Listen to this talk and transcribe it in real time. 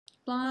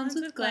Blondes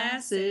with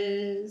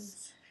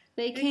glasses,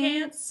 they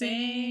can't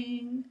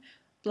sing.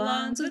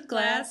 Blondes with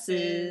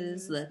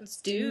glasses, let's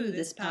do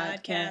this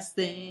podcast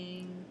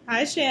thing.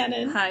 Hi,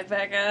 Shannon. Hi,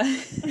 Becca.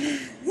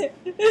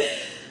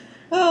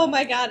 Oh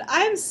my god,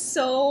 I'm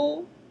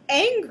so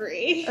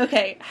angry.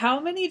 Okay, how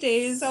many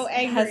days So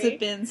angry. has it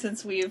been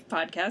since we've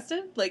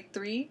podcasted? Like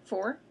 3,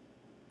 4?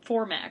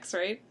 4 max,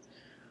 right?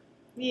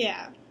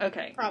 Yeah,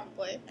 Okay.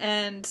 probably.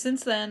 And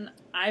since then,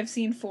 I've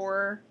seen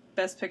 4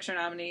 Best Picture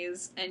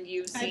nominees, and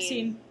you've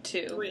seen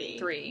 2.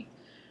 3.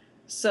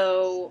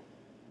 So,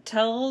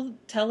 tell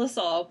us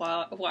all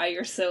why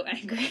you're so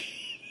angry.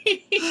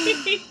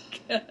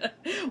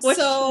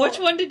 Which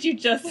one did you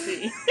just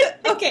see?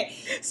 Okay,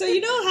 so you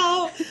know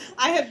how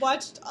I had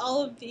watched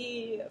all of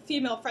the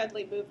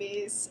female-friendly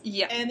movies?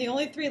 Yeah. And the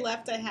only 3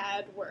 left I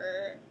had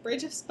were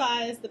Bridge of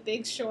Spies, The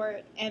Big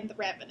Short, and The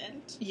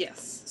Revenant.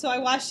 Yes. So I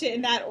watched it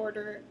in that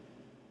order,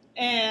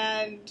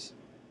 and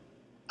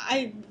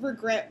I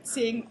regret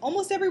seeing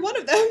almost every one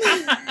of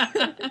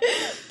them.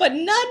 But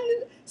none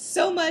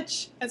so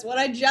much as what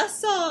I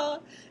just saw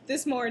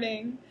this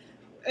morning.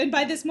 And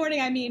by this morning,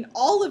 I mean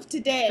all of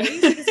today,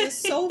 because it was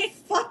so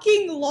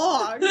fucking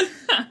long,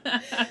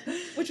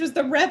 which was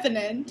The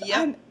Revenant. Yep.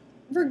 I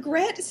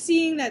regret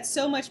seeing that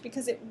so much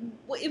because it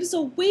was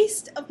a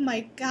waste of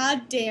my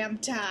goddamn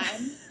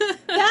time.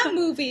 That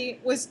movie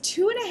was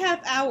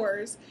 2.5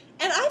 hours,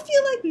 and I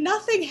feel like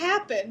nothing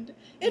happened.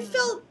 It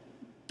felt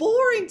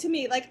boring to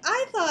me. Like,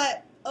 I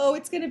thought, oh,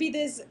 it's going to be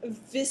this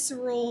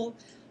visceral,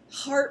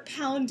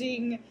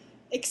 heart-pounding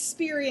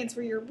experience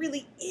where you're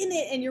really in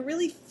it and you're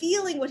really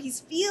feeling what he's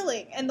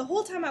feeling. And the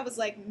whole time I was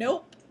like,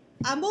 nope,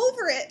 I'm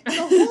over it. The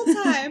whole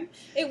time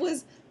it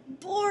was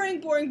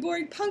boring,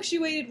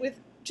 punctuated with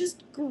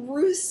just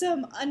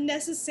gruesome,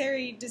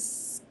 unnecessary,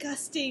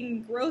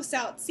 disgusting, gross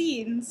out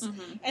scenes.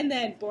 Mm-hmm. And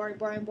then boring,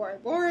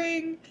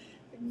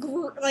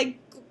 like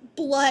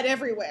blood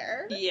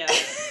everywhere. Yeah.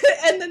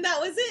 And then that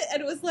was it.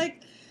 And it was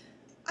like,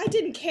 I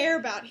didn't care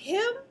about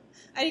him.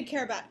 I didn't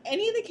care about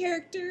any of the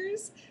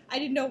characters. I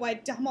didn't know why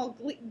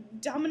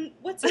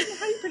what's his,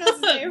 how do you pronounce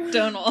his name?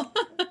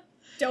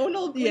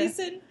 Domhnall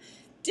Gleeson.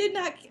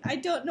 Yeah. I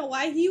don't know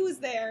why he was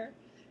there.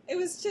 It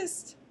was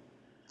just,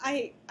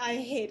 I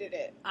hated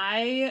it.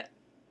 I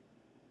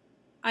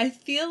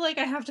feel like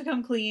I have to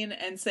come clean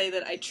and say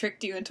that I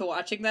tricked you into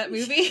watching that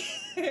movie.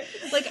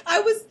 Like,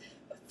 I was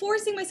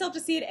forcing myself to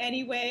see it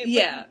anyway. But,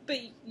 yeah. But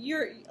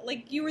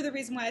you were the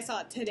reason why I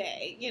saw it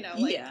today, you know,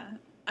 like, yeah.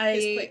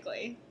 this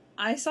quickly.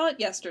 I saw it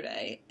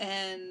yesterday,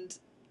 and,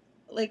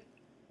 like,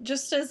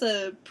 just as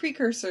a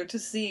precursor to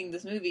seeing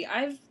this movie,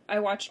 I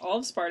watched all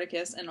of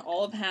Spartacus and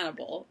all of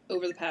Hannibal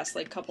over the past,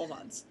 like, couple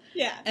months.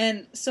 Yeah.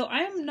 And so I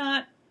am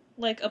not,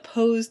 like,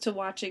 opposed to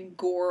watching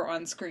gore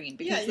on screen.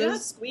 Because you're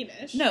not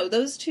squeamish. No,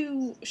 those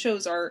 2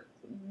 shows are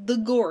the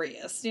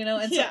goriest, you know?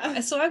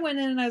 And so I went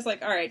in and I was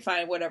like, alright,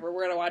 fine, whatever,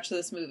 we're gonna watch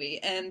this movie.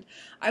 And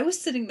I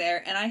was sitting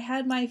there, and I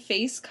had my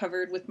face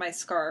covered with my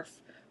scarf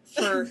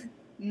for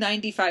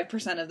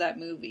 95% of that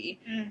movie.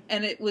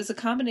 And it was a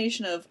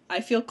combination of,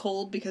 I feel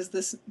cold because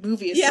this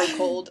movie is so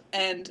cold,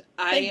 and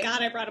Thank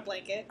God I brought a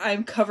blanket.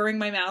 I'm covering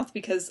my mouth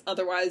because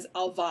otherwise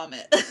I'll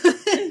vomit.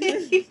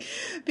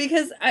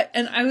 Because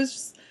I was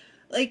just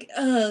like,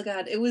 oh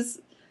god,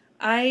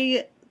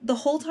 the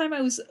whole time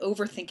I was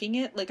overthinking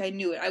it, like, I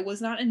knew it. I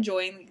was not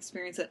enjoying the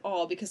experience at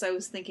all, because I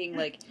was thinking,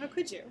 like, how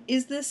could you?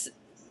 Is this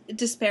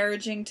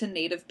disparaging to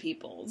native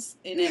peoples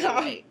in any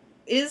way?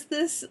 Is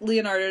this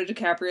Leonardo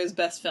DiCaprio's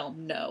best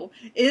film? No.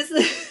 Is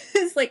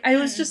this, like, I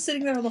was just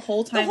sitting there the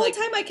whole time. The whole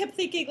time I kept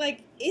thinking,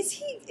 like, is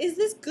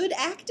this good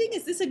acting?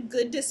 Is this a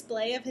good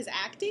display of his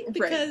acting?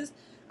 Because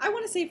I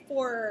want to say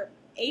for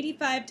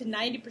 85 to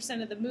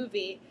 90% of the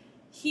movie,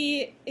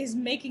 he is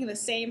making the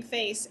same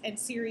face and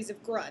series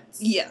of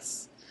grunts.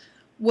 Yes.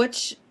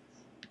 Which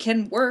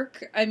can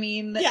work. I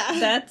mean,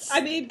 that's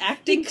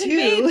acting too. He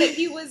conveyed that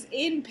he was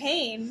in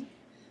pain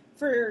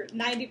for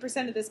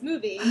 90% of this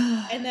movie,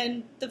 and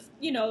then the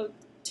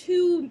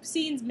 2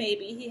 scenes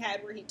maybe he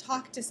had where he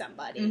talked to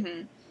somebody.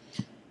 Mm-hmm.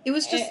 It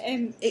was just,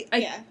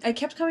 I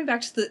kept coming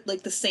back to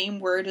the same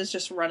word is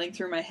just running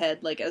through my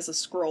head, like, as a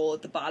scroll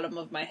at the bottom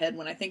of my head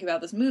when I think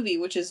about this movie,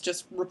 which is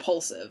just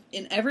repulsive.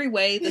 In every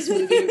way, this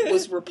movie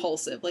was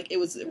repulsive. Like,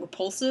 it was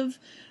repulsive.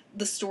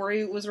 The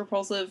story was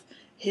repulsive.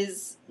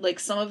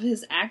 Some of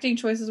his acting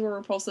choices were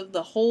repulsive.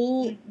 The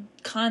whole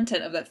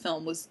content of that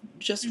film was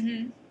just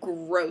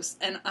gross.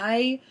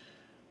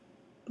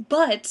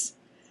 But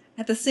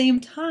at the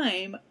same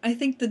time, I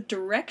think the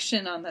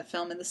direction on that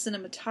film and the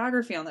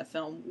cinematography on that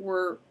film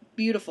were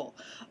beautiful.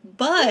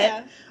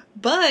 But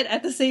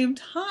at the same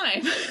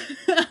time,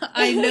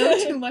 I know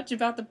too much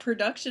about the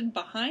production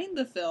behind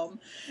the film,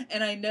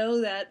 and I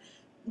know that,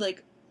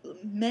 like,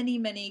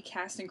 many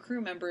cast and crew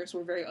members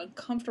were very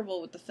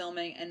uncomfortable with the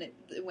filming, and it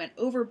went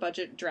over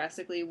budget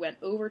drastically, went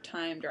over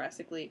time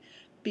drastically,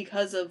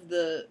 because of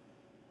the,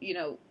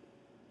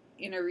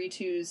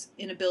 Inarritu's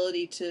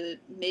inability to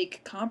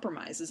make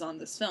compromises on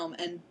this film.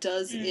 And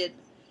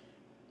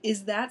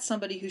is that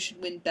somebody who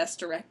should win Best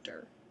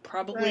Director?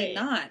 Probably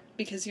not,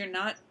 because you're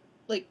not,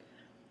 like,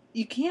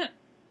 you can't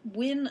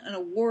win an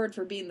award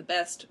for being the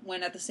best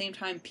when at the same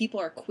time people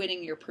are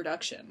quitting your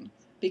production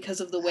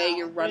because of the way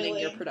you're running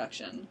your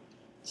production.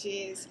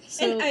 Jeez.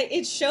 So, and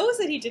it shows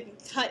that he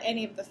didn't cut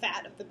any of the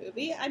fat of the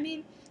movie. I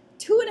mean,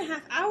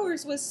 2.5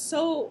 hours was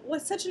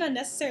such an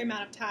unnecessary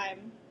amount of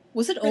time.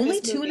 Was it only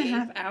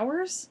 2.5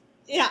 hours?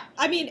 Yeah.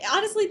 I mean,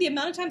 honestly, the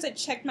amount of times I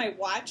checked my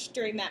watch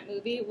during that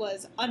movie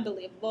was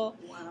unbelievable.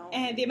 Wow.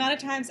 And the amount of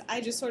times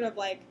I just sort of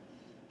like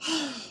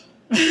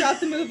throughout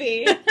the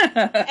movie.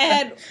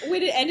 And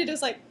when it ended, it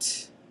was like,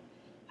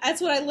 that's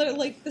what I literally,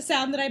 like, the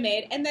sound that I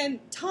made. And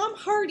then Tom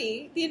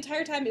Hardy, the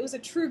entire time, it was a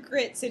True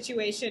Grit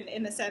situation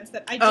in the sense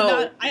that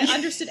I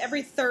understood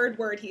every third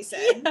word he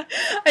said. Yeah.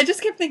 I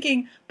just kept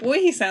thinking, boy,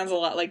 he sounds a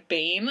lot like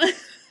Bane.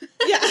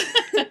 Yeah.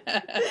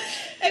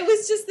 It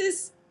was just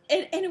this,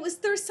 and there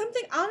was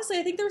something, honestly,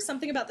 I think there was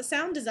something about the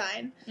sound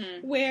design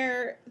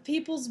where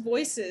people's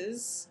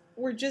voices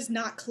were just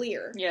not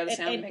clear. Yeah, the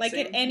sound like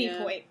at any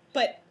point.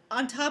 But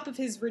on top of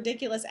his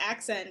ridiculous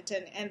accent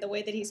and the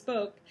way that he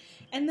spoke,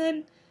 and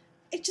then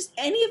it just,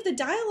 any of the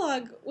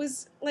dialogue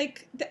was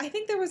like, I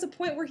think there was a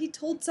point where he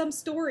told some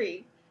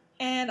story,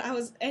 and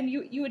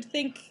you would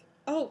think,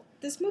 oh,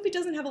 this movie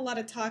doesn't have a lot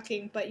of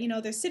talking, but, you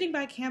know, they're sitting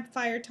by a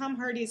campfire, Tom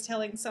Hardy is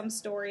telling some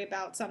story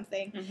about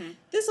something. Mm-hmm.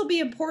 This will be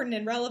important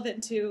and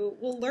relevant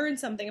we'll learn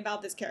something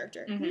about this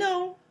character. Mm-hmm.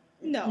 No.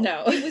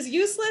 It was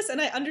useless,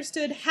 and I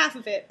understood half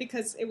of it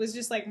because it was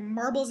just like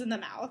marbles in the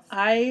mouth.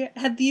 I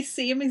had the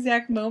same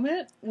exact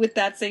moment with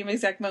that same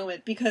exact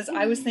moment because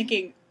I was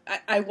thinking,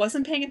 I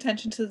wasn't paying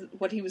attention to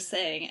what he was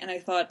saying, and I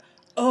thought,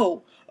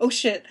 oh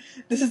shit,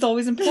 this is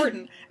always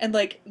important. And,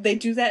 like, they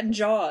do that in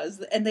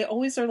Jaws, and they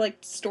always are, like,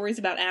 stories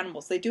about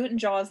animals. They do it in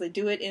Jaws, they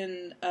do it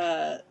in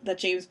that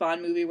James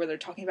Bond movie where they're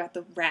talking about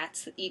the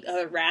rats that eat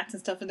other rats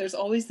and stuff, and there's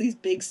always these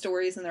big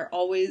stories, and they're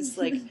always,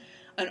 like,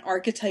 an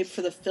archetype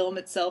for the film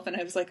itself, and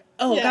I was like,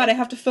 oh god, I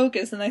have to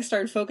focus, and I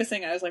started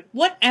focusing, and I was like,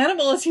 what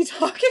animal is he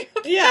talking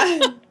about? Yeah.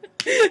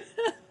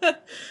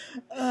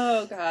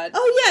 Oh god.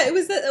 Oh yeah, it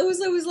was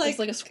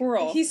like a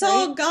squirrel. He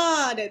saw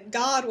God, and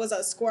God was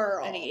a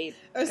squirrel, and he ate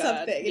or God.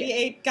 something. And he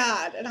ate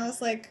God, and I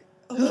was like,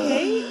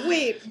 okay,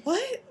 wait,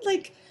 what?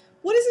 Like,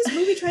 what is this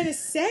movie trying to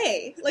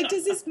say? Like,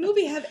 does this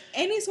movie have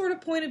any sort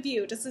of point of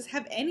view? Does this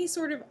have any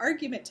sort of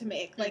argument to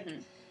make? Like,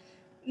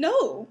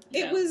 no.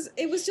 It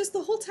was just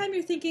the whole time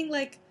you're thinking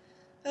like,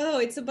 oh,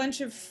 it's a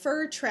bunch of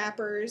fur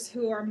trappers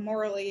who are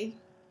morally,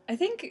 I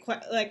think,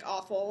 quite, like,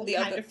 awful. The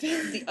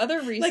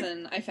other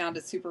reason I found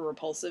it super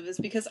repulsive is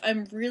because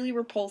I'm really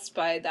repulsed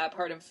by that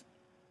part of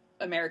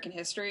American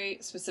history,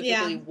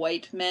 specifically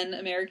white men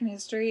American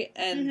history,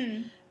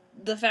 and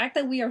the fact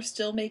that we are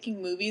still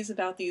making movies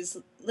about these,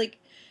 like,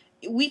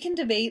 we can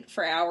debate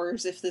for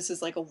hours if this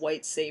is like a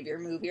white savior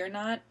movie or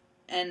not,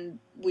 and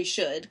we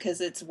should,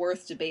 because it's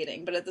worth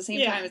debating, but at the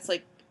same time, it's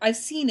like, I've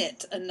seen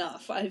it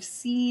enough. I've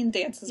seen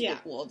Dances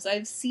with Wolves.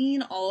 I've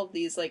seen all of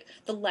these, like,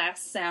 The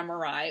Last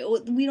Samurai.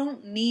 We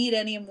don't need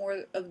any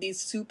more of these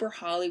super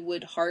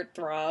Hollywood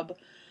heartthrob,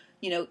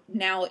 you know,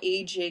 now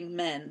aging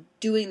men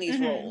doing these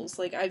roles.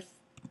 Like,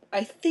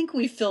 I think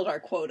we filled our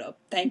quota.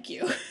 Thank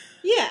you.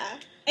 Yeah.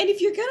 And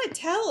if you're gonna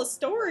tell a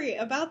story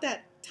about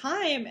that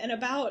time and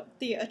about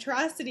the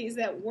atrocities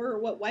that were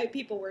what white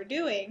people were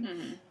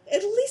doing,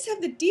 at least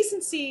have the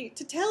decency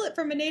to tell it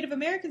from a Native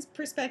American's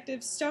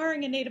perspective,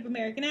 starring a Native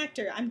American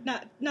actor. I'm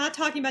not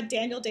talking about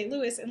Daniel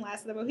Day-Lewis in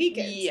Last of the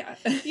Mohicans. Yeah.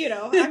 You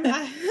know,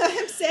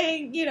 I'm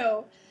saying, you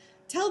know,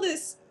 tell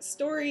this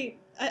story,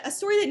 a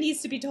story that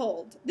needs to be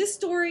told. This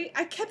story,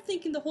 I kept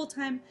thinking the whole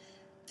time,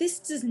 this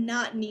does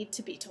not need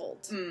to be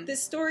told.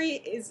 This story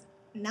is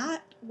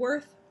not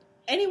worth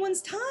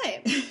anyone's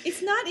time.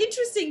 It's not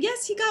interesting.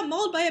 Yes, he got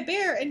mauled by a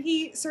bear and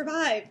he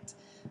survived.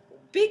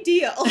 Big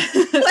deal.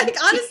 Like,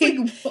 honestly,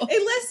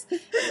 unless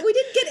we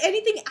didn't get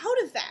anything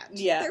out of that.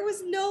 Yeah. There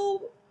was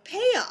no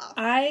payoff.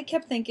 I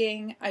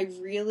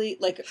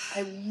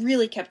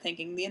really kept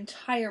thinking the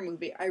entire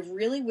movie, I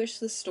really wish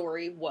the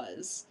story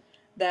was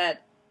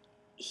that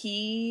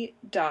he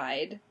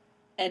died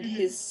and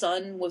his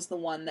son was the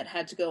one that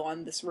had to go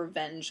on this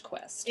revenge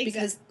quest. Exactly.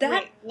 Because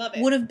that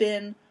would have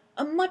been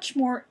a much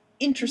more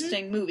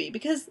interesting movie.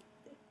 Because,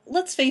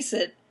 let's face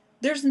it,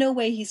 there's no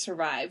way he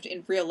survived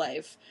in real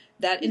life.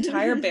 That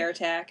entire bear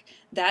attack,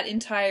 that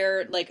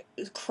entire, like,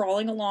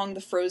 crawling along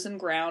the frozen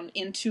ground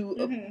into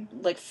a,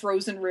 like,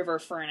 frozen river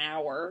for an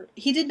hour.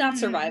 He did not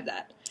survive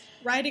that.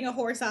 Riding a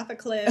horse off a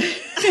cliff.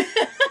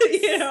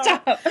 You know.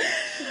 Stop.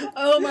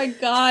 Oh my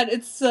god,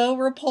 it's so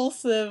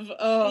repulsive.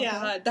 Oh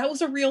god, that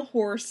was a real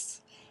horse.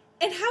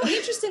 And how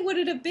interesting would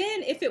it have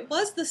been if it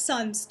was the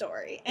son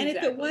story, and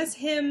if it was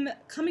him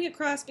coming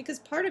across, because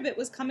part of it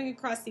was coming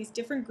across these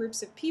different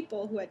groups of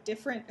people who were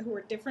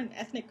different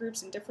ethnic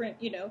groups and different,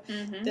 you know,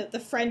 the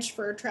French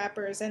fur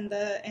trappers and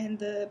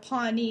the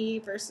Pawnee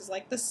versus,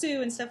 like, the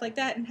Sioux and stuff like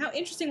that. And how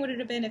interesting would it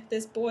have been if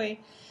this boy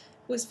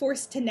was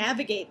forced to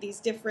navigate these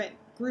different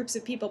groups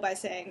of people by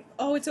saying,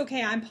 oh, it's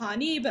okay, I'm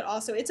Pawnee, but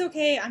also it's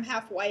okay, I'm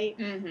half white,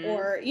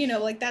 or, you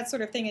know, like that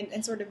sort of thing,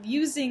 and sort of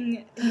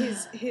using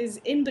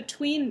his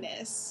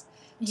in-betweenness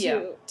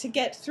to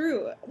get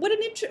through. What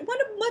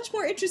a much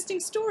more interesting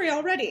story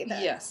already.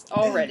 Then. Yes,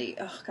 already.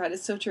 Oh God,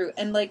 it's so true.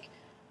 And like,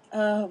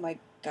 oh my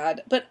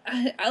God, but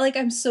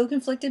I'm so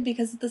conflicted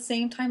because at the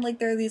same time, like,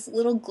 there are these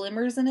little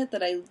glimmers in it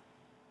that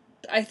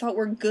I thought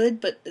were good,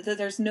 but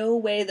there's no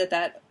way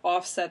that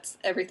offsets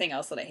everything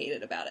else that I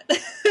hated about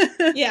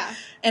it. Yeah.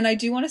 And I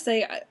do want to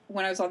say,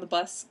 when I was on the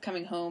bus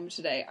coming home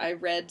today,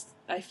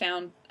 I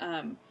found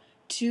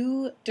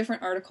 2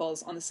 different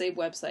articles on the same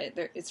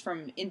website. It's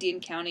from Indian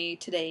County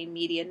Today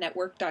Media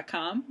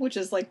Network.com, which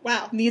is like,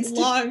 wow,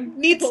 long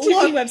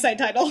website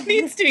title.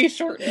 Needs to be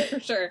shortened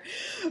for sure.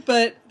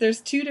 But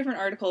there's 2 different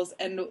articles,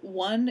 and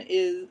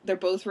they're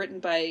both written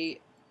by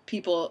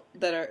people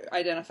that are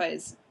identified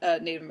as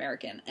Native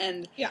American,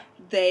 and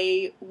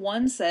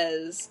one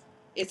says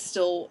it's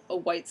still a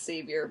white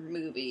savior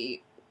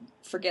movie,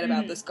 forget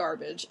about this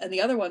garbage, and the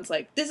other one's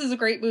like, this is a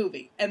great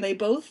movie, and they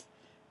both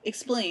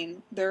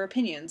explain their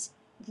opinions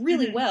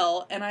really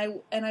well, and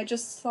I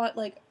just thought,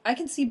 like, I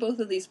can see both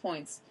of these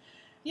points,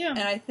 and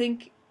I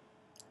think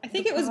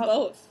it was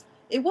both.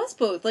 It was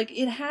both. Like,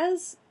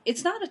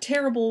 it's not a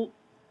terrible.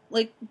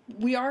 Like,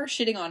 we are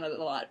shitting on it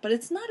a lot, but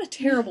it's not a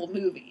terrible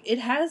movie. It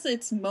has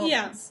its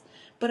moments.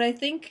 But I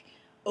think,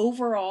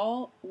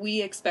 overall,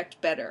 we expect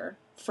better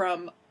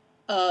from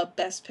a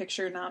Best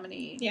Picture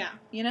nominee. Yeah.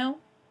 You know?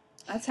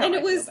 That's how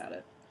I feel about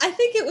it. I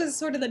think it was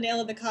sort of the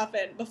nail in the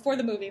coffin before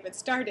the movie even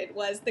started,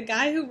 was the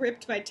guy who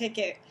ripped my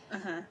ticket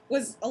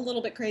was a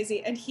little bit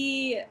crazy. And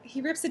he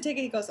rips the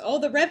ticket, he goes, oh,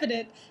 The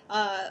Revenant,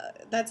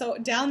 that's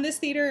down this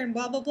theater and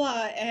blah, blah,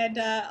 blah. And,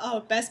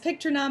 Best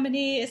Picture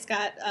nominee, it's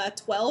got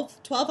 12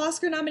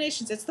 Oscar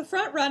nominations. It's the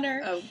front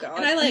runner. Oh, God.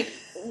 And I, like,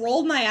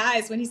 rolled my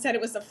eyes when he said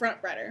it was the front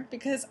runner,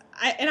 because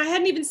I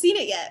hadn't even seen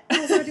it yet. I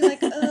was already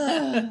like,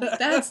 ugh,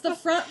 that's the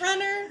front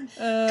runner?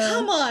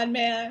 Come on,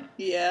 man.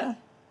 Yeah.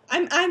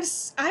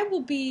 I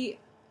will be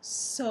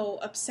so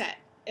upset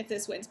if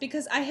this wins,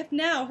 because I have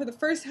now, for the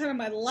first time in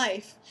my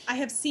life, I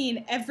have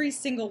seen every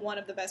single one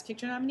of the Best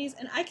Picture nominees,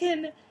 and I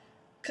can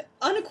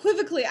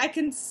unequivocally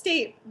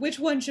state which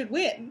one should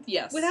win.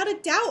 Yes. Without a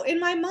doubt in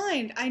my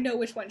mind, I know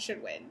which one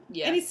should win.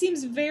 Yeah. And it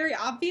seems very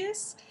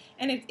obvious,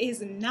 and it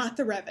is not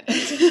The Revenant.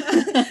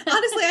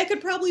 Honestly, I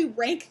could probably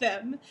rank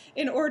them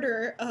in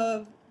order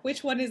of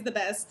which one is the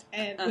best,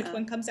 and which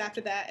one comes after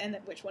that, and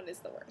then which one is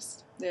the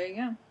worst. There you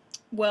go.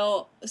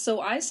 Well, so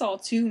I saw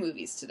 2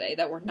 movies today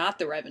that were not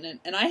The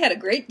Revenant, and I had a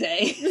great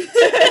day.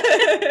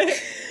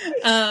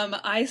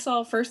 I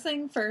saw, first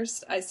thing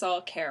first, I saw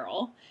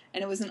Carol,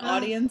 and it was an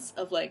audience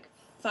of like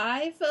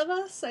 5 of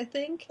us, I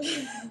think.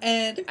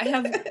 And I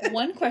have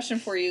one question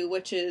for you,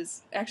 which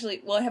is,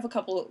 actually, well, I have a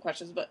couple of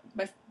questions, but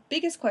my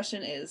biggest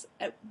question is,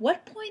 at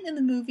what point in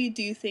the movie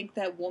do you think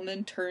that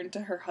woman turned to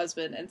her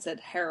husband and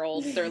said,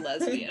 Harold, they're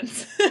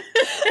lesbians?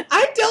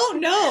 I don't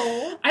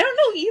know. I don't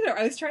know either.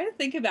 I was trying to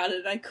think about it,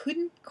 and I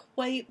couldn't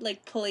quite,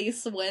 like,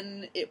 place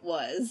when it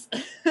was.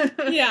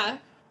 Yeah.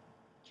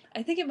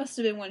 I think it must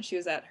have been when she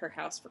was at her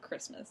house for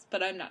Christmas,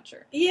 but I'm not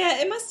sure.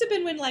 Yeah, it must have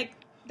been when, like,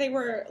 they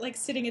were, like,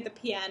 sitting at the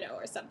piano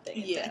or something.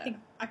 Yeah.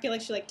 I feel like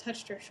she, like,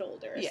 touched her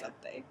shoulder or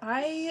something.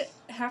 I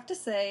have to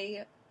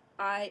say,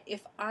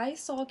 if I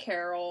saw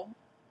Carol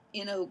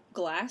in a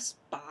glass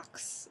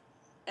box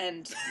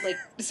and, like,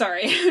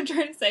 sorry, I'm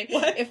trying to say,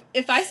 what?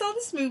 If I saw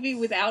this movie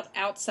without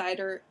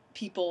outsider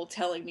people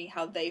telling me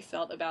how they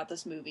felt about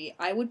this movie,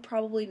 I would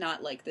probably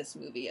not like this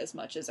movie as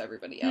much as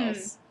everybody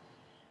else.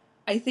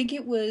 I think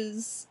it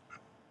was,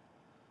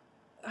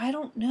 I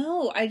don't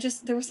know,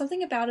 there was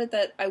something about it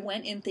that I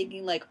went in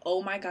thinking, like,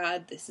 oh my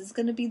God, this is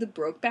gonna be the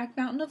Brokeback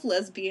Mountain of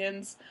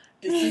lesbians,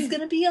 this is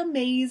gonna be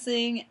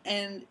amazing,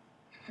 and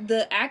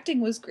the acting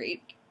was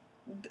great.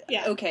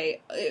 Yeah.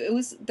 Okay,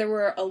 there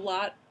were a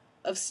lot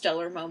of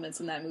stellar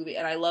moments in that movie,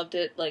 and I loved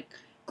it. Like,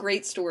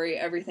 great story,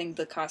 everything,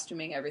 the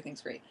costuming,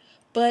 everything's great.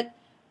 But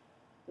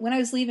when I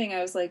was leaving,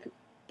 I was like,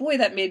 boy,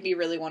 that made me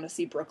really want to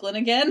see Brooklyn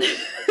again.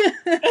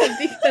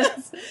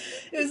 Because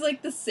it was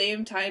like the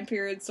same time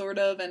period, sort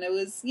of, and it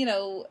was, you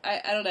know,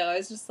 I don't know, I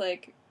was just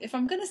like, if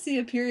I'm gonna see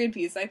a period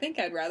piece, I think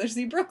I'd rather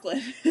see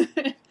Brooklyn.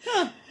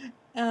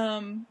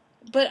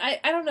 But I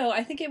don't know,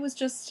 I think it was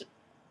just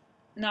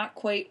not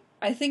quite,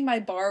 I think my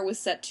bar was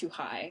set too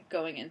high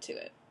going into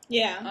it.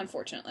 Yeah.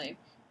 Unfortunately.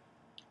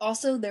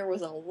 Also, there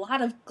was a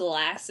lot of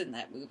glass in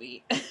that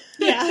movie.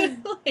 Yeah.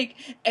 Like,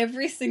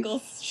 every single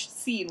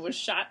scene was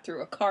shot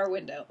through a car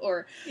window,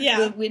 or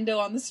the window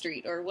on the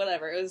street, or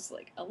whatever. It was,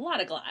 like, a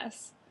lot of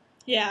glass.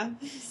 Yeah.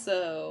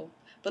 So,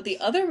 but the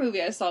other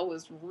movie I saw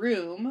was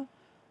Room,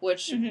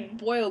 which,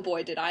 boy oh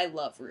boy, did I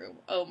love Room.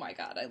 Oh my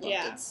God, I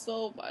loved it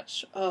so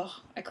much. Oh,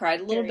 I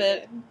cried a little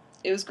bit. Good.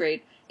 It was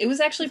great. It was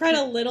actually... You cried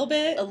a little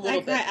bit? A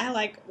little bit. I,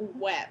 like,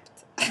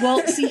 wept.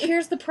 Well, see,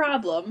 here's the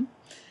problem.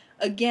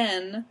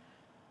 Again...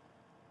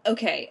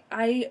 Okay,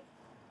 I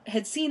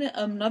had seen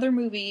another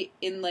movie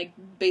in, like,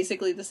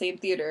 basically the same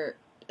theater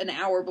an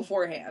hour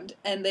beforehand,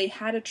 and they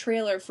had a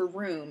trailer for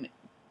Room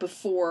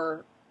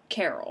before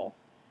Carol.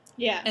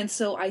 Yeah. And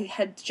so I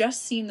had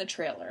just seen the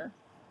trailer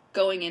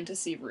going in to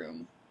see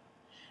Room.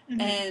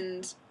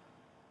 And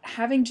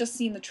having just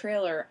seen the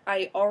trailer,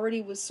 I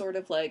already was sort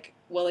of like,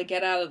 well, they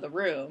get out of the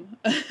room.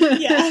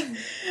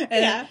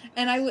 Yeah.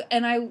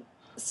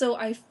 So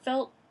I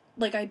felt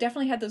like I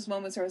definitely had those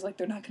moments where I was like,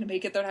 they're not going to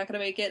make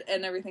it,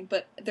 and everything.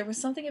 But there was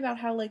something about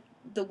how, like,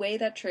 the way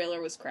that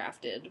trailer was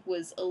crafted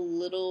was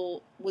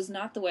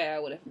not the way I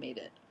would have made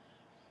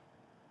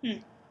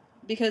it.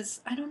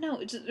 Because, I don't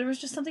know, there was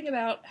just something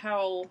about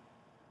how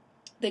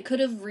they could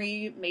have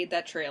remade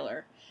that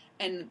trailer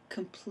and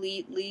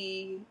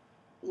completely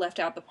left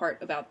out the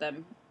part about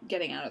them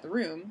getting out of the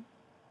room.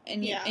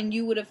 And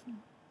you would have,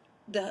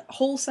 the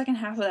whole second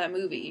half of that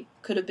movie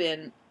could have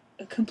been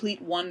a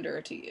complete wonder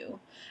to you.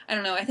 I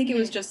don't know, I think it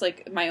was just,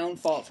 like, my own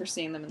fault for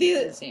seeing them in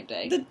the same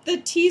day. The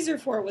teaser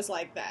for it was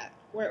like that,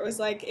 where it was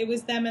like, it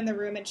was them in the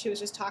room and she was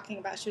just talking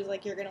about, she was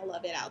like, you're gonna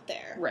love it out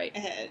there. Right.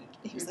 And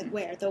he was like,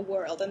 where? The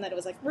world. And then it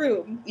was like,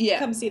 room. Yeah.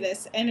 Come see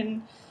this.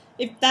 And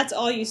if that's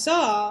all you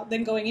saw,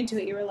 then going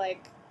into it, you were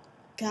like,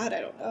 God,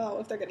 I don't know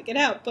if they're gonna get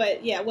out.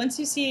 But yeah, once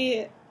you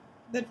see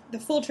the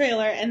full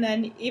trailer, and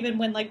then even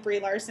when, like, Brie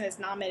Larson is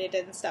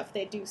nominated and stuff,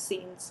 they do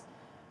scenes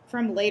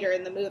from later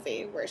in the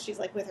movie where she's,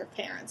 like, with her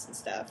parents and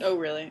stuff. Oh,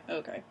 really?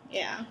 Okay.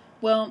 Yeah.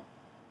 Well,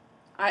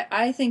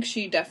 I think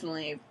she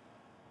definitely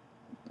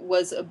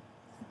was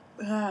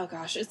oh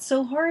gosh, it's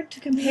so hard to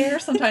compare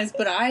sometimes,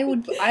 but I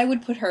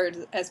would put her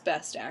as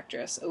best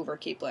actress over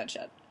Cate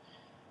Blanchett.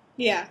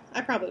 Yeah,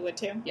 I probably would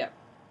too. Yep.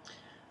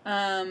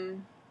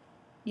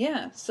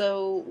 Yeah,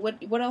 so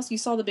what else? You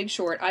saw The Big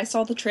Short. I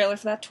saw the trailer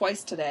for that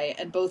twice today,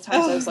 and both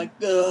times I was like,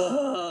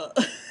 ugh.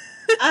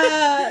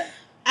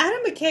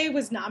 Adam McKay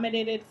was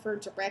nominated for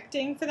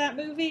directing for that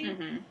movie,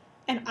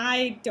 and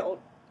I don't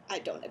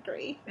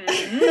agree.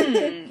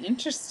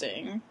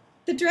 Interesting.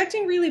 The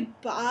directing really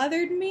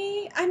bothered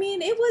me. I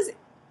mean,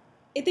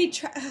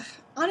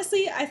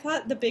 honestly, I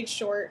thought The Big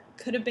Short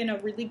could have been a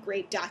really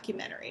great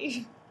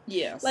documentary.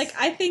 Yes. Like,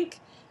 I think,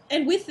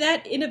 and with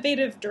that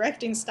innovative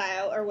directing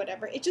style or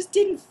whatever, it just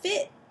didn't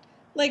fit.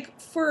 Like,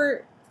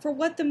 for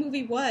what the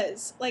movie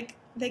was. Like,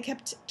 they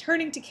kept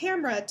turning to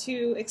camera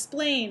to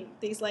explain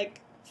these,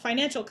 like,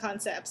 financial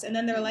concepts, and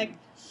then they're like,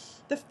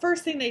 the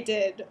first thing they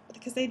did,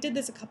 because they did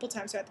this a couple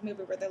times throughout the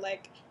movie, where they're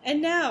like,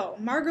 and now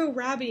Margot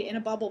Robbie in a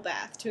bubble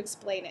bath to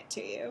explain it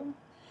to you.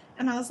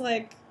 And I was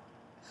like,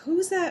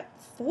 who's that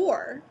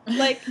for?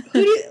 Like,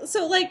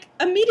 so, like,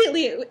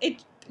 immediately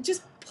it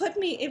just put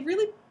me, it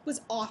really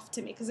was off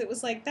to me, because it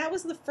was like, that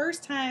was the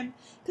first time,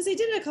 because they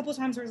did it a couple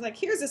times where it was like,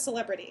 here's a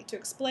celebrity to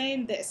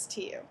explain this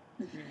to you.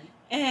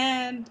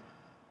 And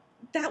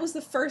that was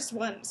the first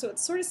one, so it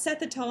sort of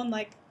set the tone,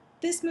 like,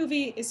 this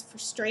movie is for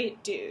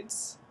straight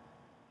dudes.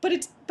 But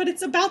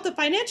it's about the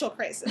financial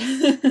crisis.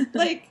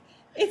 Like,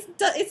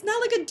 it's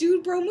not like a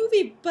dude bro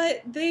movie,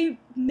 but they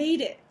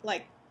made it.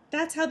 Like,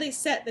 that's how they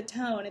set the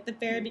tone at the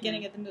very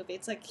beginning of the movie.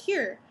 It's like,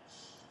 here,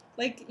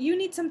 like, you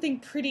need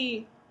something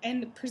pretty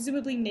and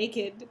presumably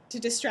naked to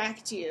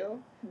distract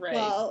you. Right.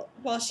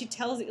 While she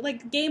tells you,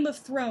 like Game of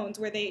Thrones,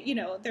 where they, you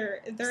know,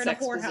 they're in a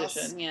whorehouse. Sex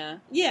position, yeah.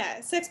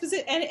 Yeah, sex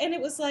position, and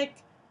it was like,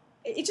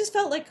 it just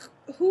felt like,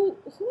 who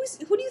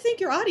do you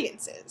think your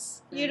audience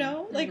is? You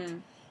know, like.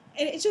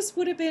 And it just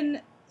would have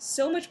been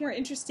so much more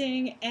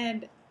interesting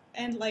and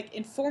like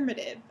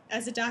informative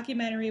as a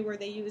documentary where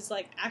they use,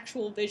 like,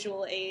 actual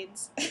visual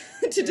aids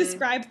to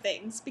describe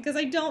things, because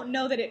I don't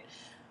know that it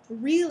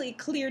really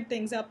cleared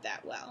things up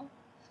that well.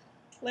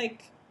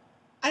 Like,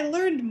 I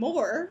learned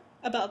more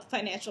about the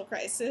financial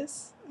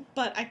crisis,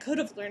 but I could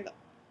have learned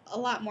a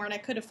lot more, and I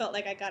could have felt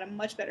like I got a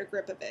much better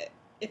grip of it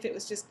if it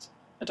was just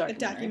a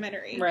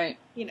documentary. Right.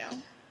 You know.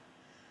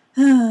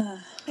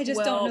 I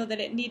just don't know that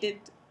it needed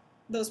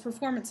those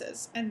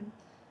performances, and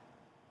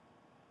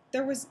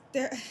it was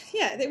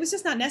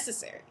just not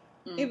necessary.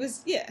 It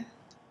was,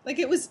 like,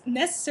 it was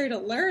necessary to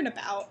learn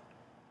about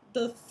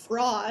the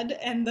fraud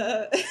and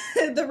the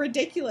the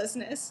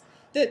ridiculousness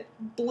that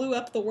blew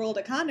up the world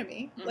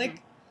economy.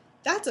 Like,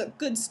 that's a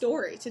good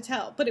story to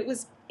tell, but it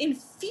was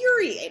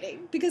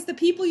infuriating because the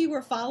people you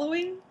were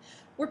following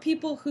were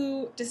people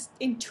who just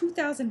in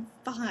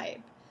 2005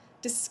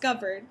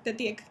 discovered that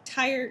the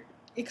entire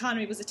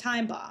economy was a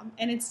time bomb,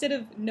 and instead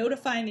of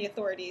notifying the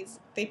authorities,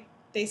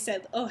 they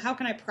said, oh, how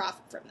can I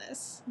profit from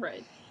this?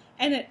 Right.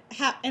 And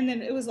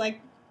then it was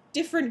like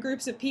different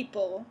groups of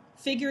people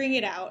figuring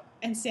it out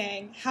and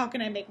saying, how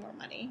can I make more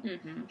money?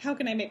 How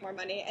can I make more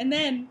money? And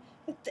then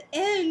at the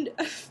end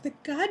of the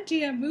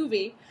goddamn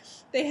movie,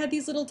 they had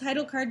these little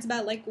title cards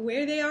about, like,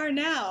 where they are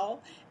now.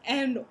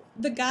 And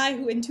the guy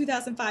who in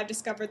 2005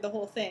 discovered the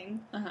whole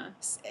thing,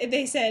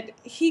 they said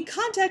he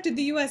contacted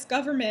the U.S.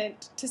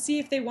 government to see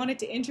if they wanted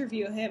to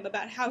interview him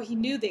about how he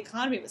knew the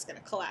economy was going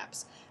to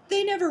collapse.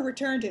 They never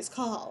returned his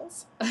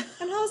calls. And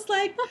I was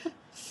like,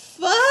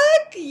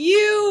 fuck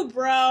you,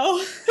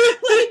 bro.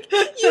 Like,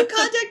 you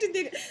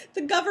contacted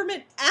the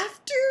government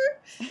after?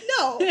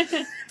 No.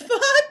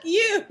 Fuck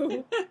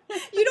you.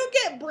 You don't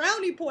get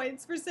brownie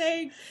points for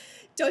saying,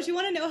 don't you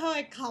want to know how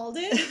I called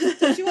it?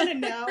 Don't you want to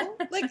know?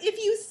 Like, if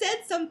you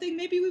said something,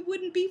 maybe we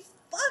wouldn't be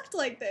fucked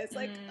like this.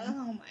 Like,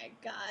 oh my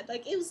God.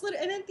 Like, it was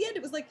literally, and at the end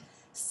it was like,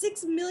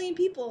 6 million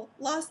people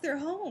lost their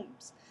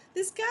homes.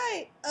 This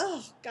guy,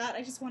 oh God,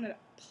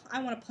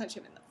 I want to punch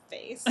him in the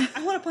face.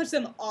 I want to punch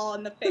them all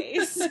in the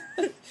face.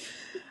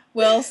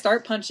 Well,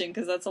 start punching,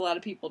 because that's a lot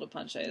of people to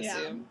punch, I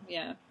assume.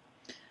 Yeah.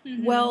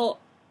 Mm-hmm. Well,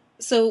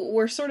 so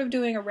we're sort of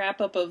doing a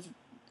wrap-up of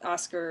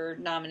Oscar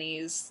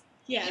nominees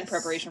in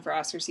preparation for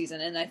Oscar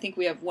season, and I think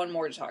we have one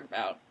more to talk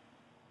about.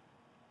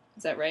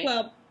 Is that right?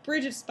 Well,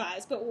 Bridge of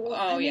Spies, but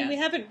we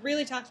haven't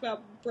really talked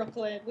about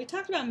Brooklyn. We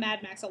talked about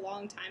Mad Max a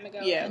long time ago.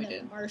 Yeah, and we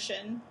did. The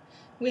Martian.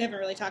 We haven't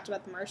really talked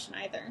about The Martian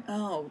either.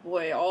 Oh,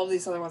 boy, all of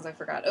these other ones I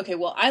forgot. Okay,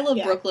 well, I love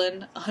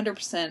Brooklyn,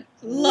 100%.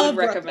 Love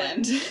would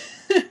recommend.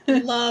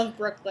 Love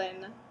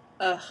Brooklyn.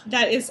 Ugh.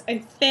 That is a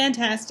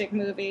fantastic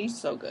movie.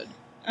 So good.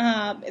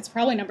 It's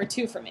probably number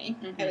 2 for me,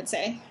 I would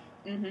say.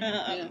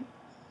 Mm-hmm.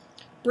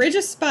 Bridge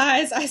of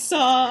Spies, I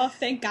saw.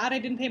 Thank God I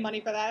didn't pay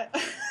money for that.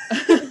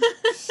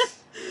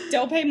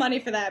 Don't pay money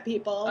for that,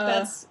 people.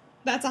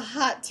 That's a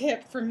hot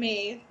tip for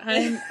me.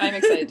 I'm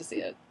excited to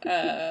see it.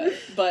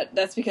 But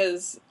that's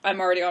because I'm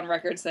already on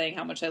record saying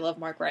how much I love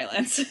Mark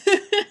Rylance.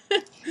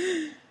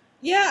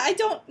 Yeah, I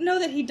don't know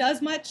that he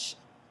does much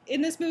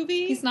in this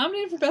movie. He's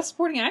nominated for Best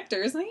Supporting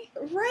Actor, isn't he?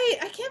 Right.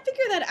 I can't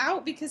figure that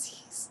out because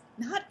he's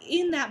not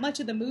in that much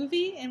of the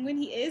movie, and when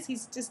he is,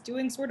 he's just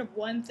doing sort of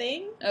one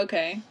thing.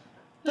 Okay.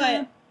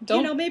 But,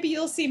 maybe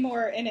you'll see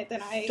more in it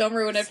than I Don't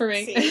ruin it for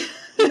me. See.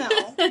 No,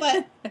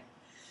 but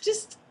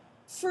just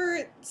for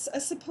a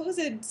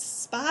supposed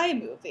spy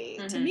movie,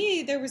 to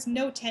me, there was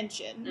no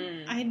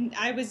tension.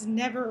 I was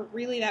never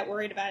really that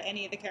worried about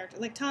any of the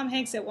characters. Like, Tom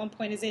Hanks at one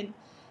point is in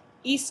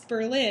East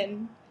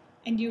Berlin,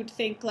 and you'd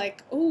think,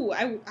 like, oh,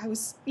 I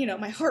was,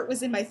 my heart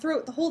was in my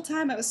throat the whole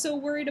time. I was so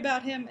worried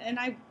about him, and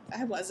I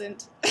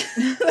wasn't.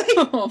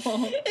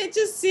 It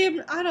just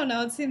seemed, I don't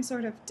know, it seemed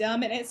sort of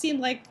dumb, and it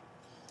seemed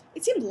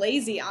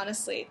lazy,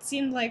 honestly. It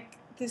seemed like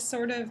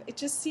it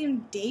just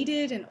seemed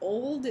dated and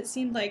old. It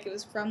seemed like it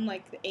was from,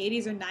 like, the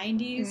 80s or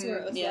 90s, where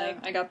it was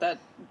I got that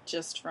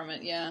gist from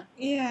it, yeah.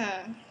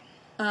 Yeah.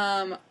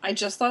 I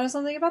just thought of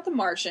something about The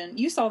Martian.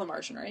 You saw The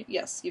Martian, right?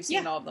 Yes, you've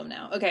seen all of them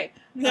now. Okay.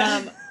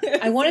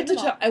 I wanted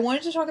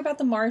to talk about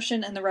The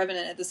Martian and The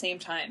Revenant at the same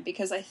time,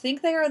 because I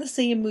think they are the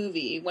same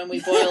movie when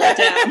we boil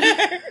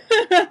it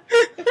down.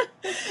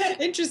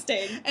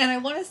 Interesting. And I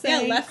want to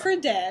say... Yeah, Left 4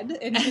 Dead.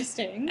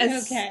 Interesting.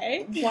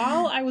 Okay.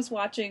 While I was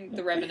watching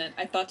The Revenant,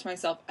 I thought to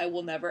myself, I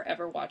will never,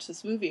 ever watch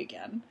this movie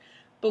again.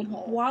 But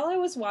while I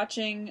was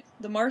watching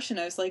The Martian,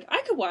 I was like,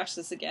 I could watch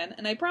this again,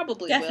 and I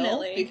probably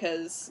will,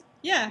 because...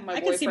 Yeah, I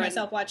can see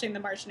myself watching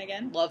The Martian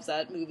again. Loves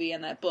that movie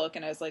and that book,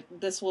 and I was like,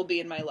 this will be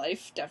in my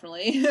life,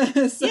 definitely.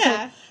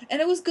 Yeah.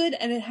 And it was good,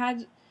 and it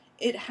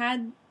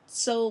had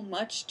so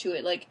much to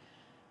it.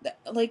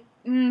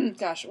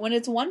 Gosh, when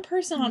it's one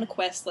person on a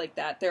quest like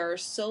that,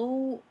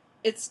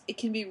 it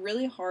can be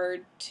really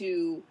hard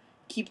to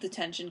keep the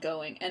tension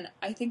going, and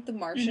I think The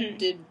Martian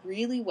did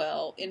really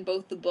well in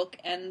both the book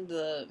and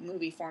the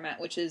movie format,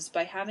 which is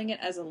by having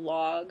it as a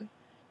log.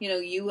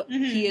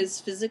 He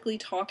is physically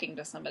talking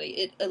to somebody.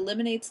 It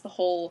eliminates the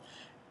whole,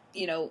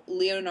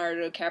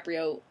 Leonardo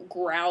DiCaprio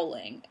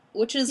growling,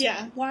 which is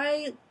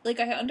why, I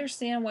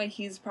understand why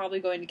he's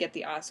probably going to get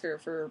the Oscar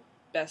for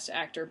Best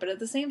Actor, but at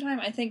the same time,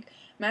 I think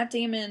Matt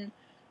Damon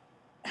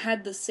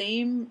had the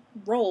same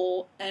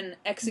role and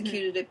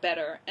executed it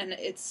better, and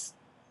it's...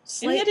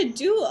 And he had to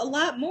do a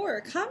lot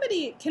more.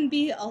 Comedy can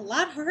be a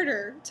lot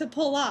harder to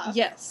pull off.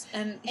 Yes,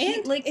 and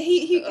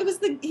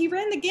he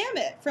ran the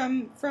gamut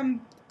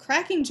from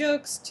cracking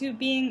jokes to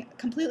being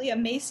completely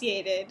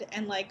emaciated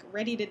and,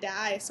 ready to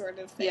die sort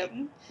of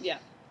thing.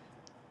 Yep.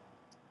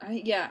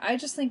 Yeah. I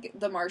just think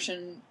The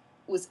Martian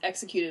was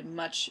executed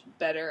much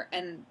better,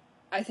 and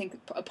I think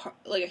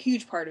a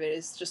huge part of it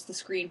is just the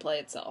screenplay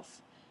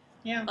itself.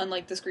 Yeah.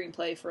 Unlike the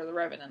screenplay for The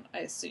Revenant, I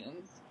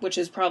assume, which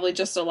is probably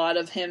just a lot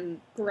of him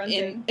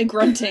grunting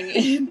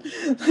in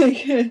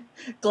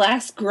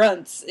glass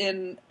grunts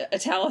in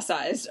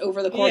italicized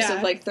over the course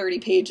of 30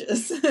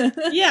 pages.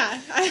 Yeah,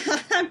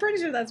 I'm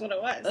pretty sure that's what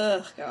it was.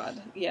 Ugh,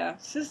 God, yeah.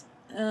 It's just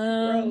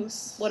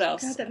gross. What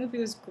else? God, that movie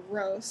was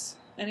gross.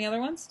 Any other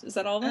ones? Is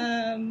that all of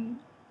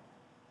them?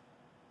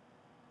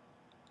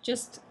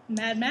 Just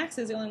Mad Max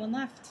is the only one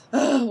left.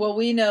 Well,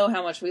 we know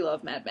how much we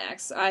love Mad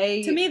Max.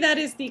 To me, that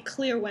is the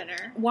clear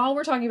winner. While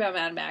we're talking about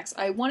Mad Max,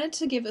 I wanted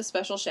to give a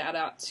special shout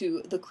out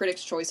to the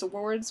Critics' Choice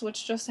Awards,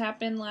 which just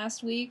happened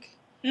last week.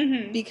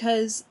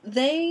 Because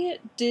they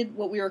did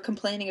what we were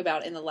complaining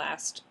about in the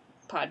last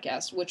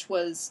podcast, which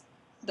was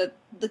that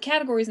the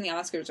categories in the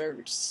Oscars are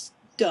just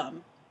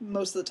dumb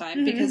most of the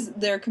time because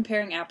they're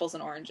comparing apples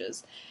and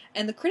oranges.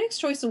 And the Critics'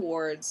 Choice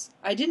Awards,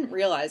 I didn't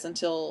realize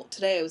until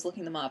today I was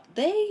looking them up,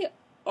 they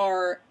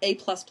are A++.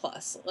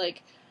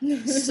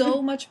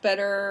 So much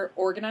better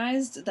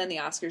organized than the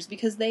Oscars,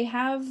 because they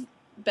have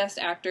Best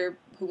Actor,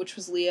 which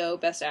was Leo,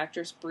 Best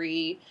Actress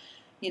Brie,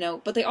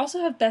 but they also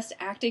have Best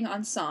Acting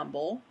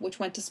Ensemble, which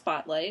went to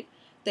Spotlight.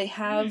 They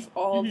have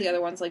all of the other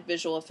ones like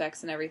visual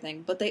effects and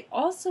everything, but they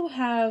also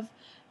have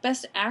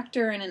Best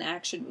Actor in an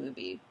Action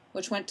Movie,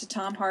 which went to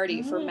Tom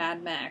Hardy for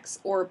Mad Max,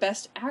 or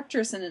Best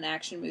Actress in an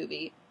Action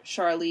Movie,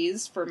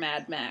 Charlize for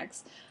Mad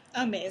Max.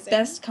 Amazing.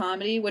 Best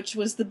comedy, which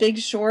was The Big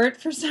Short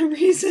for some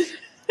reason.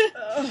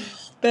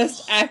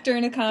 Best actor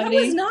in a comedy.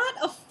 That was not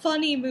a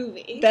funny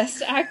movie.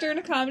 Best actor in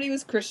a comedy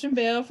was Christian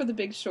Bale for The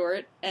Big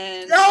Short,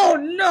 and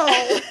no,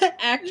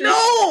 actress.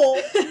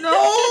 No.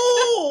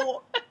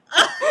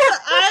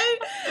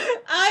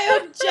 I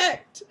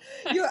object,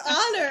 Your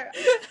Honor.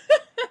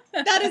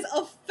 That is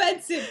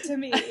offensive to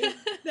me.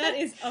 That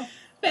is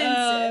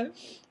offensive.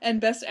 And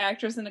Best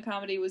Actress in a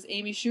Comedy was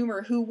Amy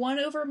Schumer, who won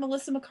over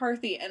Melissa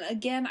McCarthy. And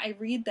again, I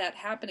read that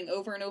happening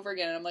over and over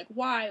again, and I'm like,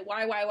 why?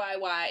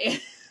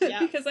 Yeah.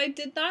 Because I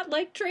did not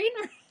like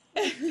Trainwreck.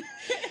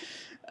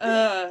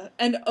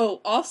 And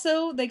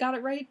also, they got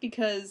it right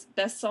because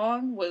Best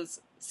Song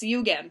was See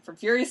You Again from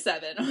Furious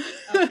 7.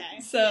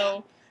 Okay.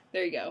 So,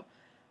 there you go.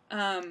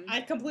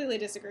 I completely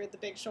disagree with The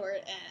Big Short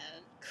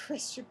and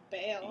Christian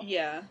Bale.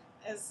 Yeah.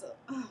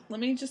 Let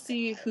me just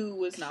see who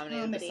was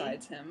nominated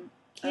besides him.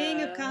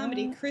 King of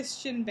Comedy,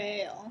 Christian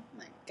Bale.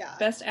 My God.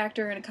 Best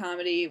Actor in a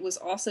Comedy was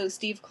also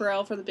Steve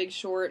Carell for The Big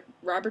Short,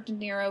 Robert De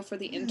Niro for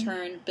The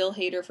Intern, Bill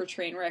Hader for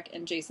Trainwreck,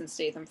 and Jason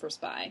Statham for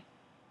Spy.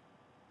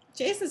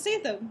 Jason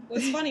Statham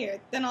was funnier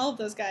than all of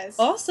those guys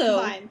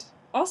combined.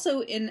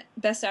 Also, in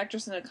Best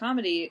Actress in a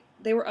Comedy,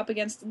 they were up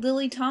against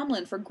Lily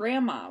Tomlin for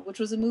Grandma, which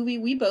was a movie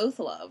we both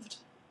loved.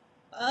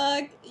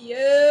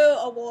 You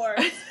award.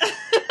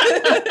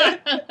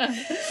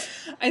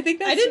 I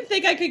didn't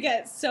think I could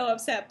get so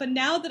upset, but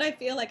now that I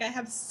feel like I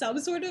have some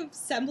sort of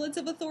semblance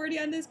of authority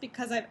on this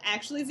because I've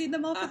actually seen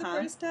them all for the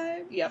first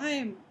time, I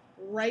am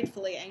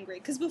rightfully angry.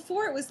 Because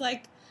before it was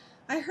like,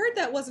 I heard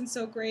that wasn't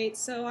so great,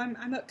 so I'm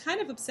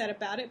kind of upset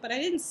about it, but I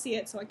didn't see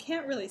it, so I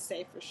can't really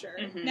say for sure.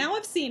 Mm-hmm. Now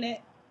I've seen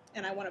it,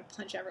 and I want to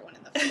punch everyone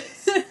in the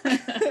face.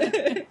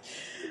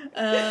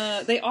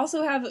 They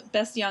also have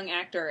Best Young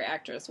Actor or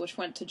Actress, which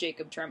went to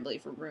Jacob Tremblay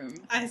for Room.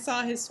 I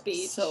saw his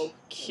speech. So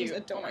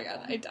cute. Oh my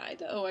god, I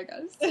died. Oh my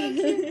god, so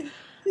cute.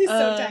 He's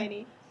so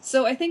tiny.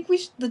 So I think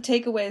the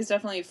takeaway is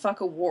definitely fuck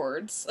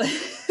awards.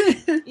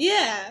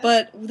 Yeah.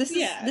 But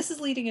this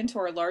is leading into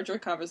our larger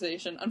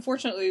conversation.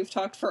 Unfortunately, we've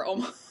talked for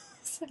almost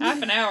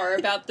half an hour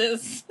about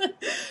this.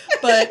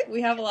 But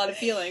we have a lot of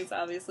feelings,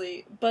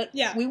 obviously. But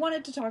we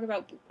wanted to talk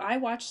about... I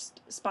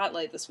watched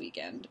Spotlight this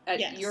weekend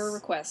at your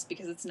request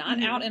because it's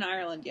not out in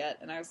Ireland yet.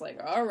 And I was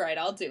like, all right,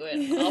 I'll do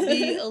it. I'll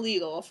be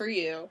illegal for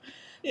you.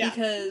 Yeah.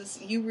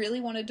 Because you really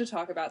wanted to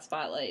talk about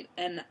Spotlight.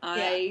 And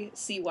I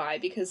see why.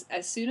 Because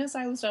as soon as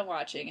I was done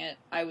watching it,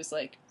 I was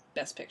like,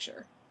 Best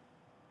Picture.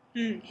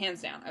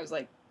 Hands down. I was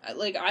like,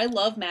 I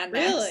love Mad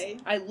Max. Really?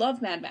 I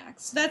love Mad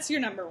Max. So that's your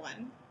number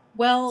one.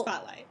 Well...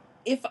 Spotlight.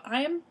 If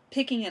I am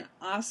picking an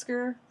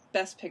Oscar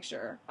Best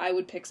Picture, I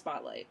would pick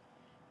Spotlight.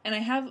 And I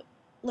have,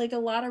 a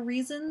lot of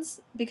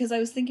reasons, because I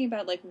was thinking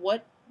about,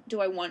 what do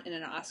I want in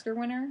an Oscar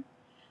winner?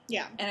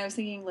 Yeah. And I was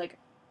thinking,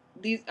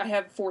 I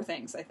have 4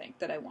 things, I think,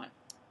 that I want.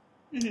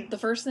 Mm-hmm. The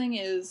first thing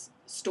is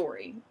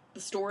story.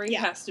 The story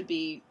has to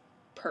be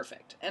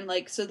perfect. And,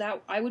 so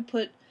that I would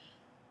put,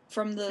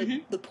 from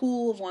the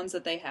pool of ones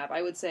that they have,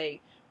 I would say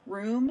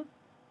Room,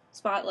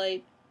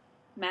 Spotlight,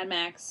 Mad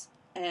Max,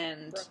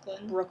 and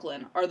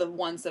Brooklyn are the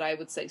ones that I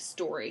would say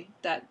story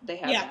that they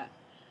have that.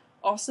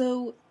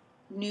 Also,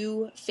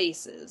 new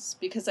faces,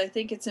 because I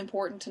think it's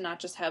important to not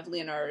just have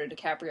Leonardo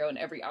DiCaprio in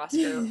every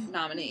Oscar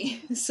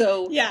nominee.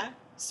 So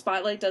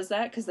Spotlight does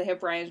that because they have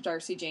Brian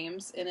Darcy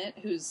James in it,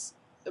 who's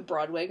a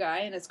Broadway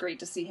guy, and it's great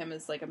to see him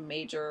as a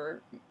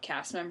major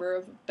cast member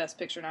of Best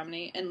Picture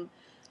nominee. And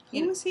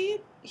who was he?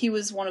 He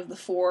was one of the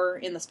 4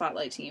 in the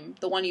Spotlight team.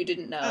 The one you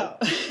didn't know.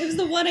 Oh, it was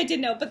the one I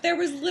didn't know, but there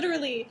was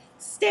literally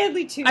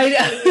Stanley Tucci. I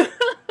know.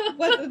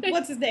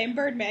 What's his name?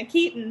 Birdman.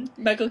 Keaton.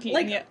 Michael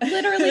Keaton,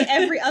 literally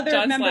every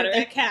other member Slatter. of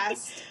that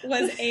cast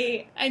was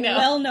a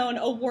well-known,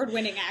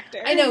 award-winning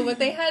actor. I know, but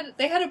they had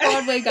a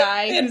Broadway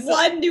guy. And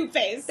one new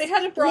face. They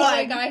had a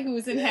Broadway guy who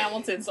was in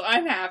Hamilton, so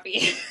I'm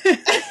happy.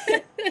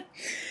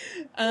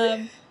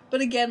 But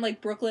again,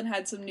 Brooklyn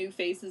had some new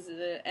faces in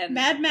it, and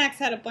Mad Max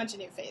had a bunch of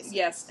new faces.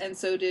 Yes, and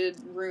so did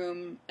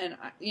Room, and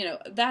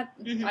that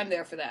I'm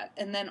there for that.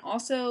 And then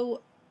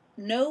also,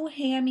 no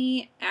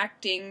hammy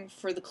acting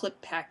for the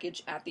clip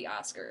package at the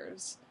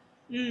Oscars,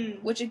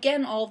 which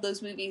again, all of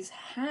those movies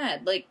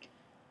had.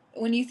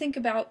 When you think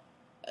about,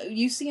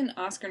 you see an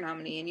Oscar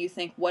nominee and you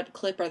think, what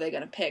clip are they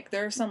going to pick?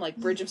 There are some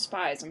Bridge of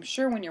Spies. I'm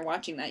sure when you're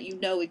watching that, you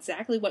know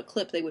exactly what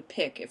clip they would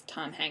pick if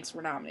Tom Hanks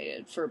were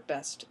nominated for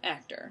Best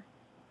Actor.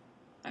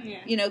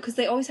 Yeah. Because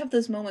they always have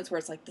those moments where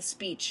it's the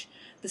speech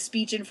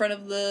in front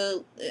of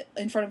the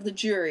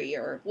jury,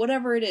 or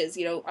whatever it is,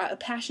 a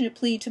passionate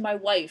plea to my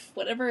wife,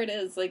 whatever it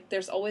is,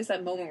 there's always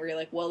that moment where you're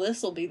like, well,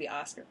 this will be the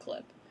Oscar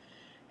clip.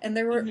 And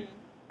there were,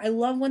 I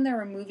love when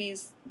there are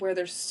movies where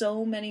there's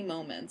so many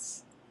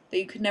moments that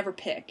you could never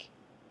pick.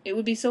 It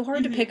would be so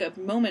hard to pick a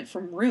moment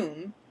from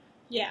Room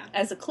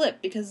as a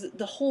clip, because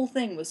the whole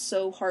thing was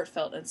so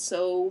heartfelt and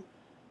so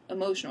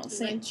emotional.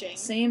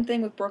 Same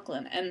thing with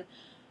Brooklyn. And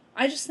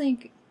I just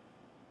think,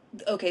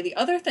 okay, the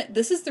other thing,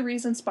 this is the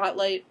reason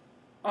Spotlight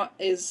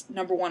is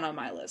number 1 on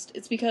my list.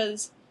 It's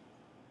because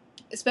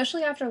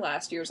especially after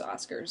last year's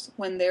Oscars,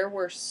 when there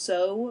were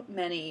so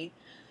many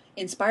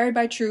inspired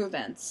by true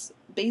events,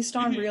 based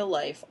on real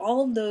life,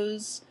 all of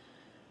those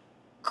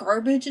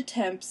garbage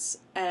attempts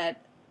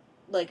at,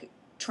 like,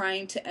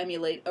 trying to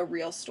emulate a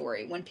real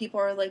story, when people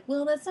are like,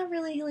 well, that's not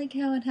really, like,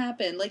 how it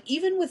happened. Like,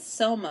 even with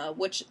Selma,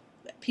 which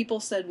people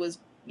said was,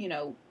 you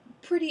know,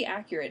 pretty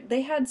accurate,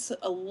 they had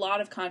a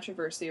lot of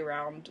controversy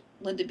around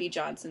Lyndon B.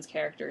 Johnson's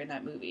character in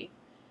that movie.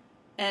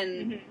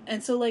 And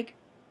so, like,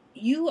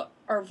 you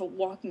are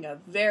walking a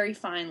very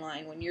fine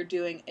line when you're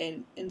doing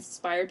an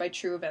inspired by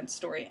true events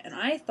story. And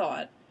I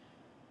thought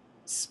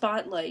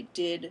Spotlight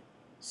did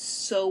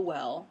so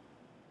well.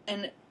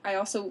 And I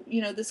also,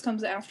 you know, this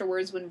comes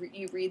afterwards when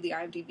you read the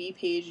IMDb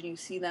page and you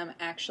see them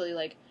actually,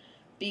 like,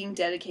 being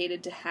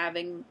dedicated to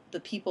having the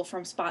people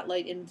from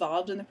Spotlight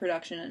involved in the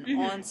production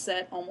and on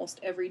set almost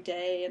every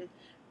day. And,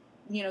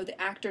 you know,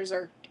 the actors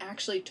are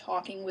actually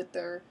talking with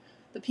the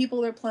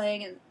people they're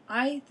playing. And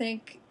I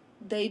think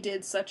they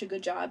did such a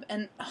good job.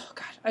 And, oh,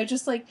 God, I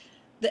just, like,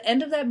 the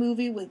end of that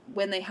movie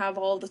when they have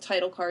all the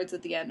title cards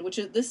at the end,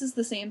 this is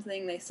the same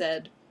thing they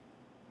said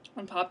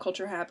on Pop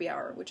Culture Happy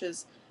Hour, which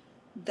is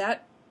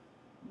that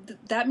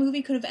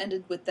movie could have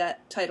ended with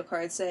that title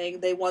card saying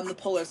they won the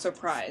Pulitzer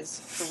Prize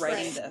for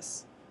writing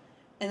this.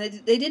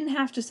 And they didn't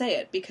have to say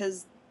it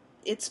because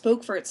it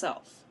spoke for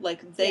itself.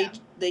 Like,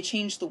 they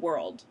changed the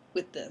world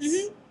with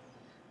this.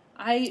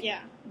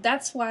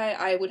 That's why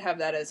I would have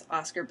that as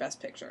Oscar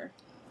Best Picture.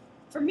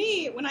 For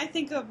me, when I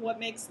think of what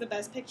makes the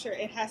Best Picture,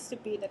 it has to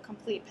be the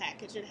complete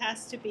package. It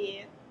has to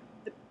be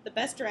the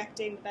best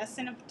directing, the best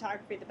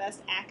cinematography, the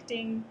best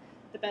acting,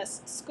 the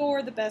best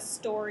score, the best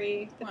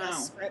story, the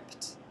best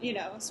script, you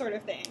know, sort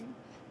of thing.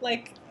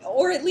 Like,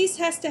 or at least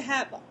has to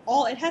have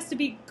it has to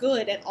be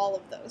good at all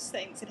of those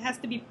things. It has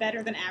to be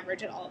better than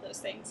average at all of those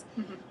things.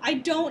 I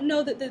don't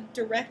know that the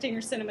directing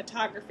or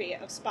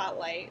cinematography of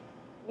Spotlight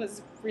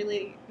was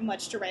really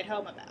much to write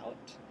home about.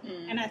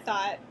 And I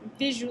thought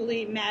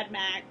visually Mad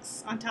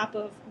Max, on top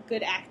of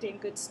good acting,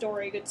 good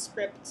story, good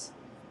script,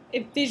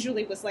 it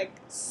visually was, like,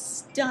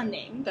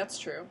 stunning. That's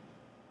true.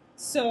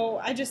 So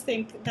I just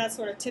think that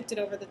sort of tipped it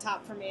over the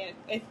top for me.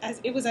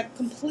 It was a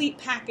complete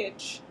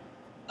package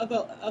of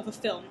a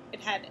film.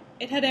 It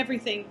had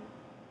everything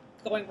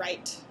going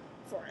right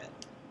for it.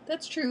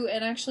 That's true,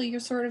 and actually you're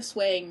sort of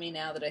swaying me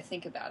now that I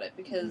think about it,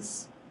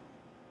 because,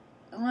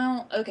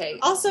 well, okay.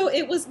 Also,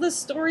 it was the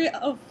story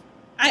of,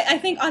 I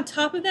think on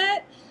top of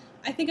that,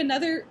 I think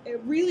another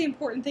really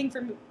important thing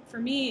for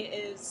me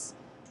is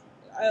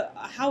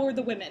how are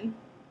the women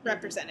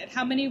represented?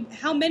 How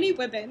many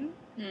women?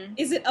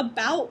 Is it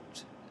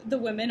about the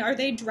women? Are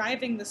they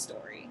driving the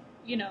story?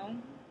 You know,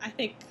 I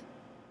think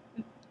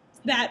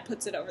that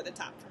puts it over the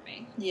top for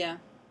me. Yeah.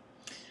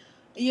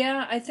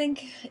 Yeah, I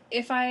think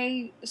if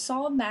I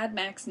saw Mad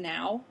Max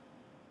now,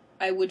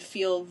 I would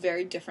feel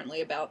very differently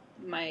about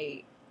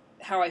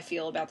how I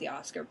feel about the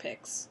Oscar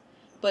picks.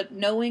 But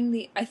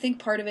I think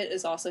part of it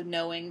is also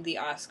knowing the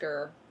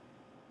Oscar,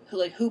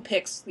 who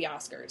picks the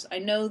Oscars. I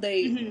know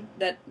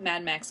that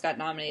Mad Max got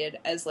nominated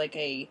as, like,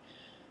 a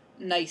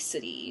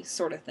nicety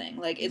sort of thing.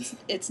 Like,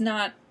 it's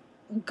not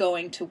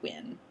going to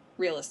win,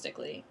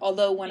 realistically.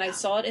 Although when I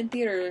saw it in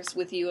theaters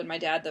with you and my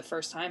dad the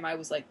first time, I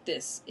was like,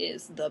 this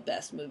is the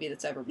best movie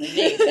that's ever been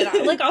made.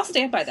 And I'll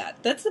stand by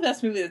that. That's the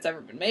best movie that's ever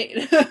been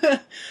made.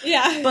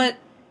 Yeah. But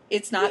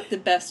it's not the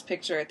best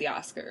picture at the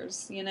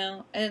Oscars, you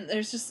know? And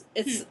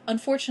it's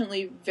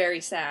unfortunately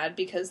very sad,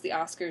 because the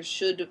Oscars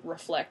should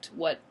reflect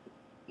what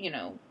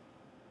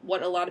a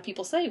lot of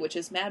people say, which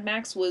is Mad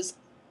Max was,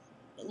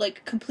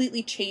 like,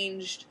 completely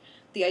changed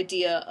the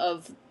idea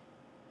of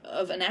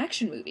an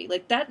action movie.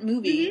 Like, that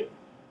movie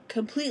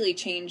completely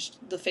changed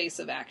the face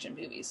of action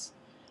movies.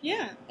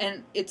 Yeah.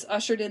 And it's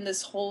ushered in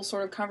this whole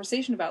sort of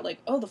conversation about, like,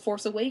 oh, The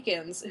Force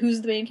Awakens,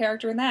 who's the main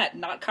character in that?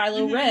 Not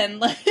Kylo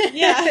Ren.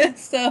 Yeah.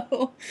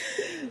 So,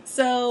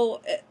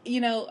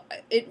 you know,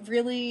 it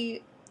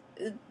really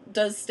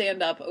does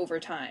stand up over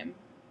time.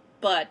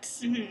 But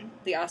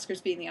the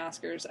Oscars being the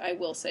Oscars, I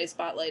will say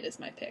Spotlight is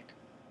my pick.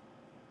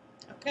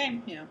 Okay.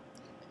 Yeah.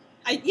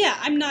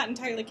 I'm not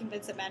entirely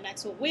convinced that Mad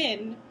Max will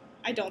win.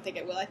 I don't think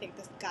it will. I think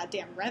the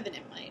goddamn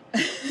Revenant might.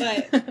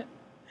 But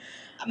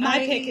my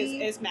pick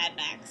is Mad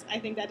Max. I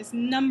think that is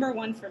number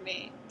 1 for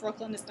me.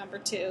 Brooklyn is number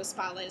 2.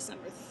 Spotlight is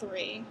number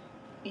 3.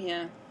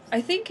 Yeah.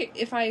 I think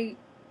if I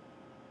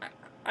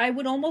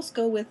would almost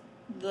go with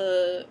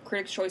the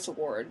Critics' Choice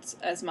Awards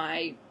as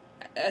my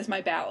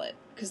ballot.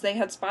 Because they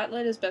had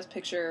Spotlight as Best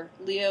Picture,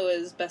 Leo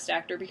as Best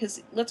Actor,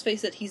 because, let's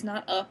face it, he's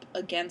not up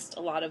against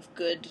a lot of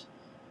good,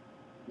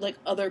 like,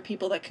 other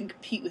people that can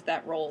compete with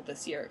that role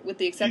this year, with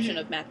the exception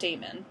of Matt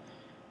Damon.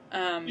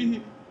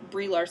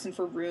 Brie Larson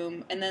for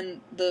Room, and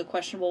then the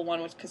questionable one,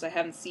 which, because I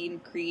haven't seen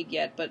Creed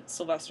yet, but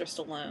Sylvester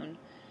Stallone.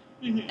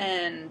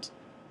 And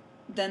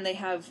then they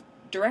have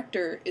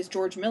director is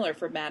George Miller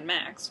for Mad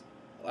Max.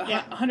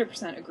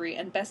 100% agree.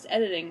 And Best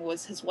Editing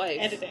was his wife.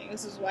 Editing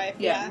was his wife,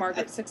 yeah.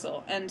 Margaret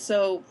Sixel. And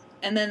so...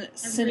 And then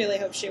I really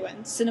hope she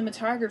wins.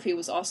 Cinematography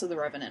was also The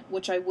Revenant,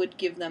 which I would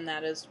give them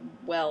that as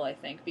well, I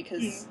think,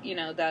 because, you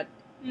know, that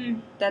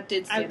That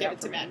did I would stand give out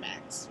it to for Mad me.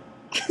 Max.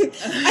 I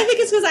think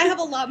it's because I have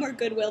a lot more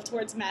goodwill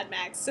towards Mad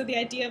Max, so the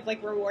idea of,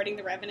 like, rewarding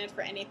the Revenant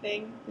for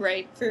anything...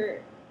 Right.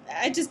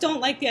 I just don't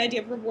like the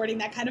idea of rewarding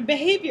that kind of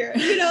behavior.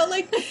 You know,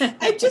 like,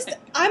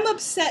 I'm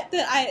upset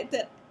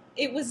that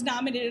it was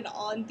nominated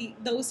on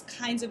those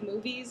kinds of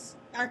movies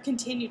are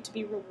continued to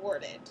be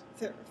rewarded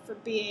for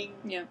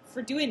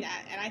doing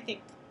that, and I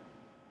think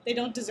they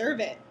don't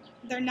deserve it.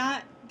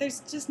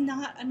 There's just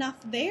not enough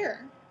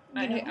there.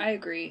 I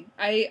agree.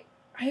 I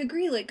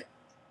agree, like,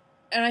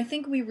 and I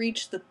think we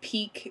reached the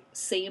peak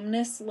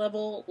sameness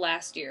level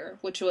last year,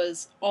 which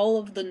was all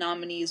of the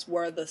nominees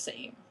were the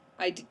same.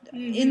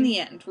 In the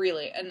end,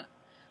 really. And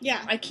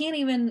yeah, I can't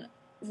even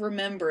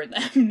remember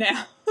them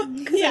now.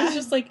 Because it was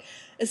just like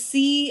a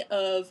sea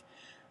of,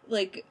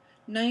 like,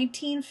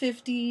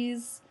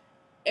 1950s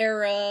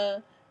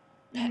era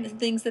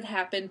things that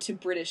happened to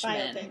British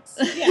biopics.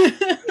 men.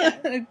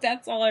 Yeah.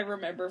 That's all I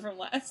remember from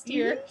last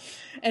year.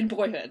 And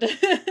Boyhood.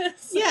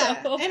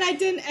 Yeah, and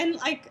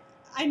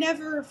I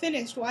never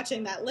finished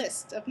watching that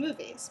list of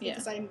movies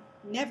because I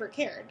never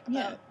cared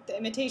about The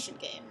Imitation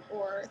Game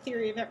or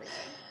Theory of Everything.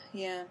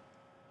 Yeah.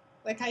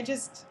 Like,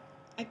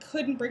 I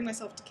couldn't bring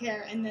myself to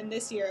care. And then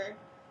this year,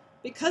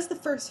 because the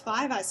first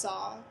 5 I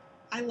saw,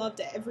 I loved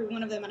every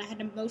one of them, and I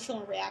had an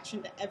emotional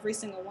reaction to every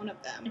single one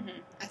of them.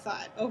 I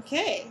thought,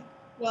 okay,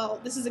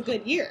 well, this is a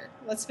good year.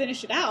 Let's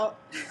finish it out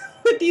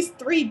with these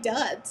 3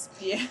 duds.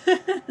 Yeah.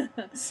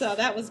 So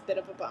that was a bit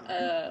of a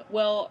bummer.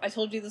 Well, I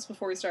told you this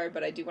before we started,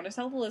 but I do want to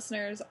tell the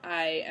listeners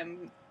I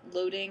am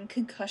loading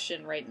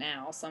Concussion right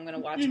now, so I'm going to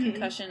watch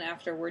Concussion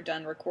after we're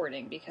done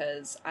recording,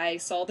 because I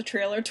saw the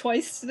trailer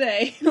twice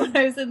today when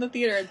I was in the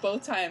theater, and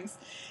both times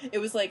it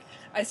was like,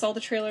 I saw the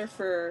trailer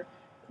for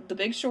The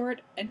Big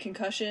Short and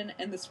Concussion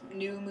and this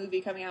new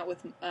movie coming out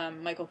with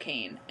Michael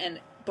Caine, and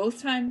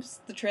both times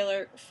the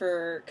trailer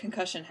for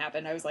Concussion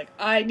happened, I was like,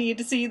 I need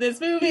to see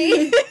this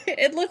movie.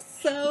 It looks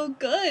so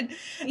good.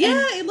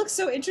 Yeah, it looks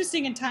so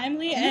interesting and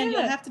timely, and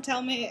you'll have to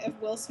tell me if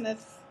Will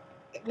Smith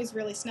was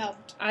really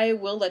snubbed. I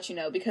will let you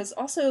know, because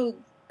also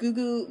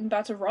Gugu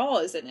Mbatha-Raw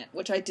is in it,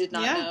 which I did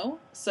not know.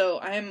 So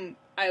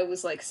I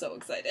was, like, so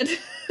excited.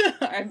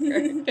 I'm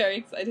very, very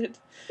excited.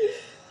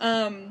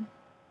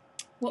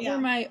 What were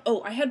my...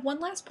 Oh, I had one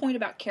last point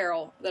about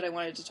Carol that I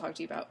wanted to talk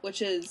to you about,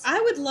 which is... I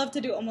would love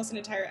to do almost an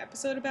entire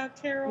episode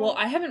about Carol. Well,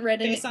 I haven't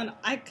read any...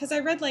 Because I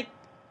read, like,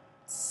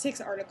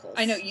 6 articles.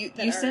 I know,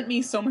 you sent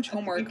me so much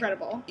homework.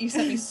 Incredible. You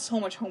sent me so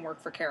much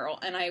homework for Carol,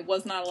 and I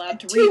was not allowed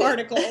to read 2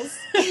 articles.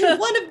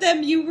 One of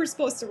them you were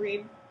supposed to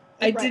read.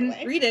 I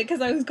didn't read it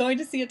because I was going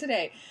to see it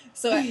today.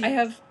 So I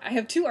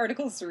have 2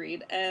 articles to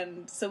read,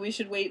 and so we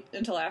should wait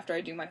until after I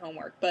do my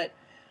homework. But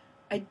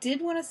I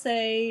did want to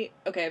say...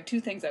 Okay, I have 2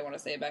 things I want to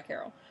say about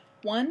Carol.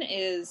 One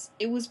is,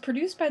 it was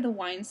produced by the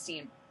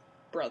Weinstein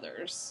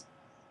brothers,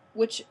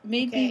 which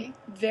made me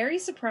very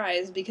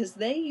surprised because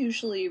they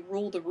usually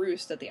rule the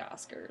roost at the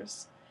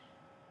Oscars.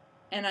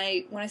 And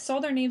when I saw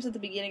their names at the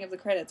beginning of the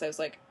credits, I was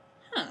like,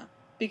 huh,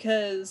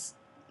 because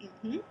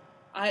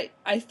I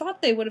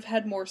thought they would have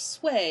had more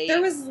sway.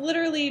 There was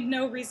literally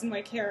no reason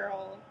why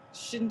Carol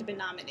shouldn't have been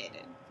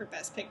nominated for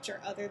Best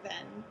Picture other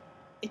than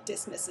it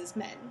dismisses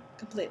men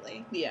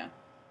completely. Yeah.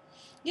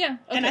 Yeah,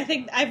 okay. And I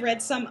think I've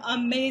read some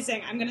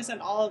amazing... I'm going to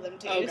send all of them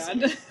to you.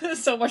 Oh, God.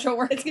 So much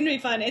homework. It's going to be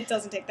fun. It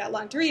doesn't take that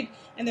long to read.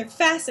 And they're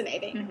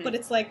fascinating. But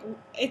it's like...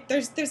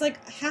 There's like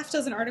a half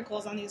dozen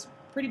articles on these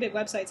pretty big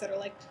websites that are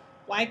like,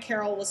 why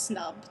Carol was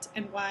snubbed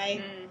and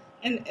why...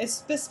 And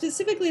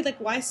specifically, like,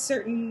 why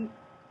certain...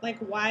 Like,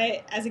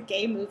 why, as a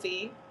gay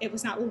movie, it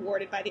was not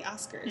rewarded by the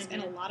Oscars.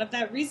 And a lot of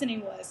that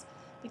reasoning was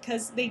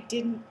because they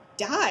didn't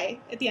die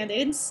at the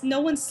end.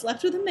 No one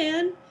slept with a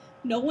man.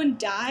 No one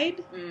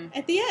died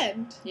at the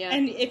end. Yeah.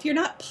 And if you're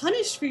not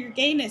punished for your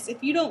gayness,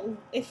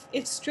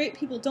 if straight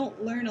people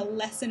don't learn a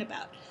lesson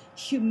about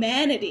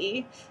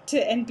humanity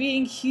and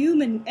being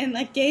human, and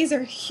like gays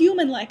are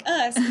human like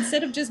us,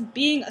 instead of just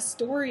being a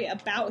story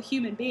about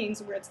human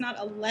beings where it's not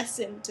a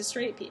lesson to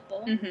straight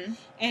people,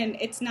 and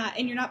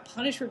you're not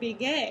punished for being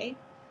gay,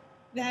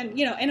 then,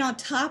 and on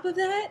top of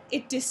that,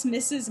 it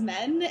dismisses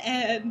men,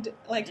 and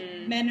like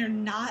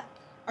men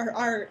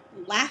are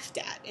laughed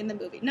at in the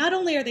movie. Not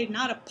only are they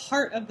not a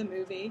part of the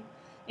movie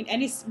in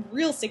any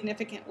real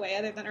significant way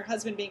other than her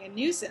husband being a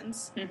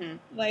nuisance,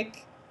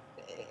 like,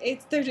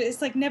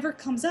 it's like never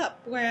comes up.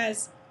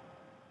 Whereas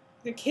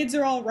The Kids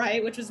Are All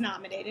Right, which was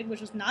nominated,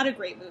 which was not a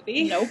great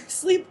movie. Nope.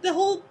 The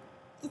whole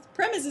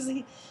premise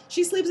is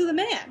she sleeps with a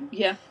man.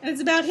 Yeah. And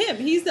it's about him.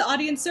 He's the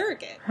audience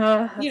surrogate.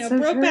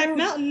 Brokeback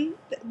Mountain,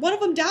 one of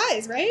them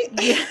dies, right?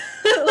 Yeah.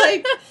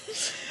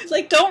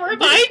 like don't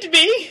remind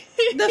me.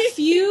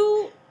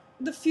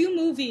 The few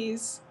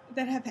movies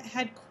that have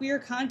had queer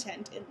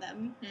content in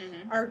them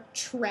are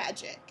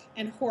tragic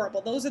and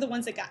horrible. Those are the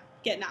ones that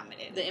get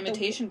nominated. The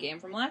Imitation Game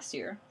from last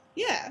year.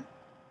 Yeah.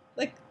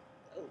 Like,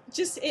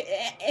 just,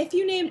 if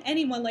you named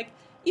anyone, like,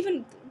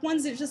 even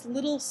ones that are just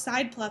little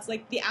side plots,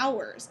 like The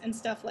Hours and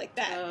stuff like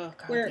that. Oh,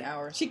 God, where The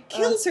Hours. she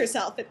kills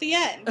herself at the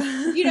end.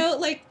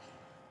 Like,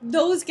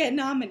 those get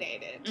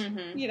nominated,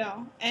 Mm-hmm. you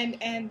know,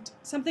 and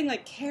something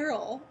like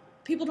Carol,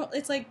 people don't.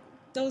 It's like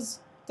those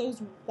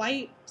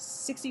white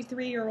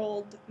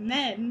 63-year-old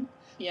men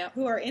Yep.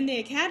 who are in the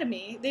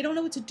Academy. They don't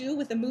know what to do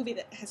with a movie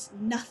that has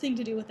nothing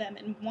to do with them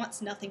and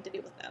wants nothing to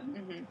do with them.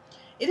 Mm-hmm.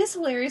 It is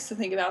hilarious to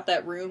think about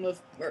that room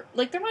of,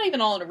 like, they're not even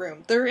all in a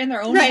room. They're in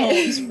their own Right.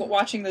 homes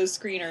watching those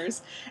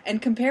screeners,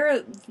 and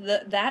compare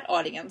that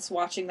audience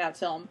watching that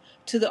film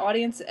to the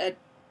audience at,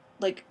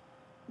 like,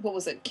 what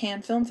was it,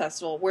 Cannes Film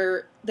Festival,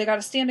 where they got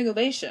a standing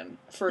ovation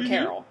for Mhm.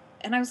 Carol.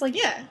 And I was like,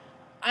 Yeah.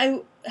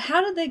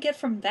 how did they get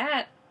from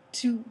that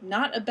to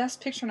not a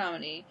Best Picture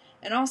nominee?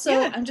 And also,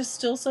 Yeah. I'm just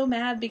still so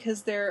mad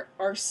because there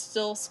are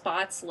still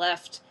spots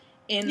left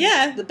in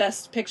Yeah. the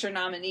Best Picture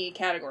nominee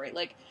category.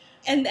 Like,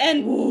 And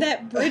Ooh.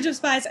 that Bridge of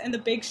Spies and The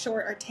Big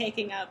Short are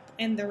taking up,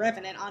 and The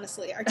Revenant,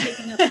 honestly, are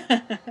taking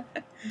up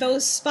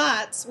those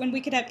spots when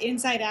we could have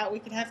Inside Out, we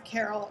could have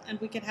Carol, and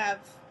we could have,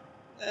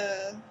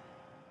 we're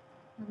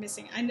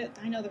missing, I know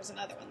there was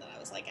another one that I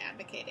was, like,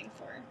 advocating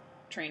for.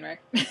 Trainwreck.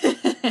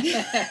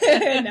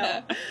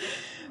 No.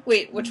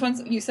 Wait, which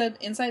ones? You said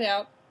Inside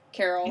Out,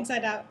 Carol.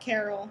 Inside Out,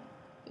 Carol.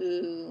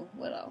 Ooh,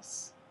 what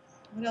else?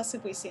 What else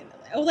have we seen?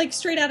 Oh, like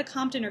Straight Outta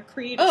Compton or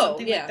Creed or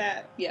something yeah. like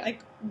that. Yeah.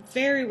 Like,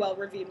 very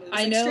well-reviewed movies.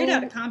 I Like, know Straight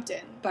Outta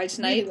Compton. by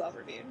tonight- Really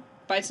well-reviewed.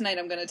 By tonight,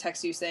 I'm going to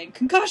text you saying,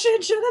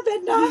 Concussion should have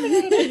been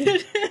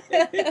nominated!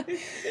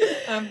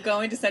 I'm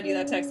going to send you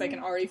that text. I can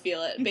already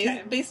feel it.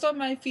 Okay. Based on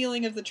my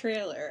feeling of the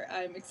trailer,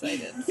 I'm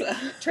excited. So.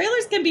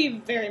 Trailers can be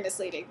very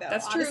misleading, though.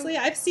 That's true. Honestly,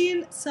 I've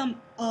seen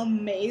some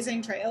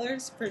amazing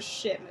trailers for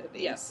shit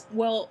movies. Yes.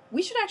 Well,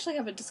 we should actually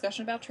have a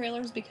discussion about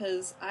trailers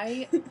because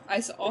I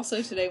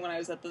also today when I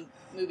was at the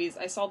movies,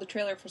 I saw the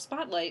trailer for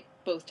Spotlight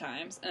both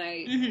times, and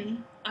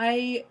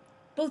Mm-hmm.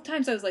 both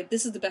times I was like,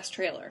 this is the best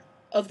trailer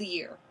of the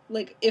year.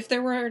 Like, if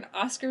there were an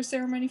Oscar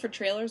ceremony for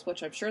trailers,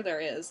 which I'm sure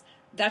there is,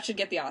 that should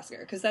get the Oscar,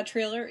 because that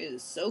trailer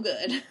is so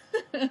good.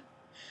 I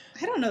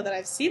don't know that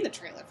I've seen the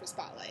trailer for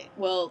Spotlight.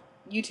 Well,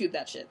 YouTube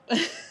that shit.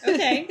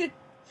 Okay.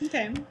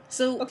 Okay.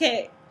 So,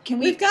 Okay. can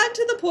we... We've gotten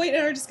to the point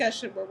in our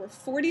discussion where we're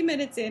 40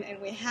 minutes in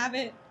and we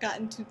haven't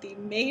gotten to the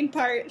main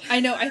part. I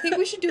know, I think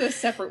we should do a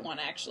separate one,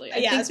 actually.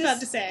 Yeah, I was about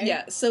to say.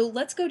 Yeah, so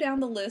let's go down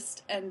the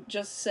list and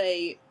just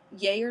say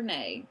yay or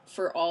nay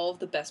for all of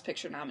the Best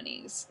Picture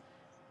nominees.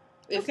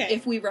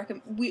 If we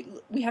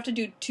we have to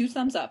do 2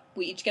 thumbs up.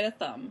 We each get a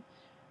thumb.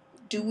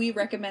 Do we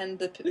recommend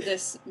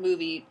this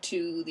movie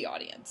to the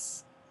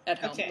audience at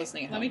home,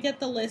 listening at home? Let me get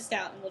the list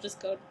out and we'll just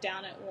go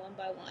down it one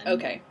by one.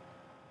 Okay.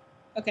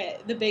 Okay,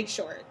 The Big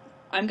Short.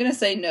 I'm going to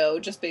say no,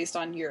 just based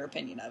on your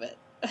opinion of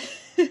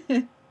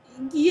it.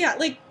 Yeah,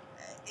 like,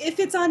 if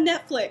it's on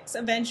Netflix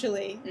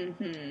eventually,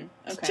 Mm-hmm.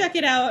 Okay. check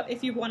it out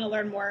if you want to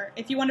learn more,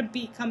 if you want to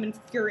become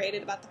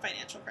infuriated about the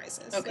financial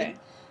crisis. Okay. Like,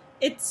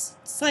 it's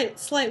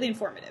slightly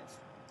informative,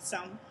 so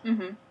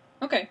Mm-hmm.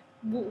 Okay.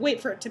 wait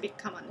for it to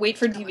come on. Wait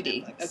for to come on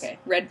DVD. Netflix. Okay.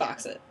 Red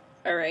box it.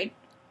 All right.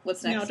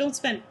 What's next? No, don't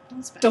spend.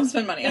 Don't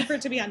spend money. Wait for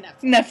it to be on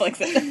Netflix. Netflix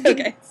it.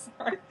 Okay.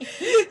 Sorry.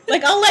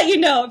 Like, I'll let you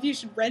know if you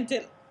should rent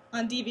it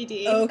on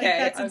DVD.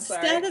 Okay, Like, I'm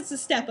sorry. That's a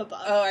step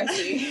above. Oh, I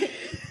see.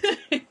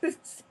 I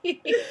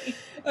see.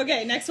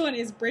 Okay, next one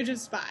is Bridge of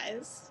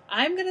Spies.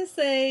 I'm going to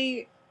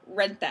say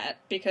rent that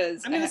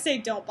because... I'm going to say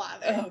don't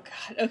bother. Oh,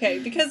 God. Okay,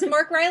 because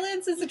Mark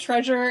Rylance is a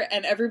treasure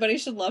and everybody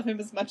should love him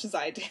as much as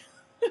I do.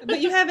 But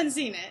you haven't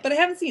seen it. But I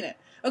haven't seen it.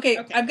 Okay,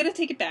 Okay. I'm going to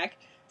take it back.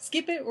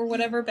 Skip it or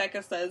whatever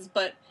Becca says,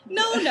 but...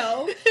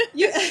 No.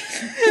 You...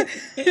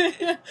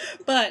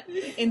 But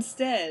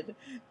instead,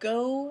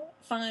 go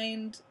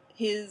find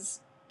his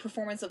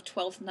performance of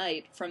Twelfth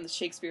Night from the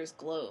Shakespeare's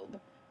Globe,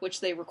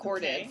 which they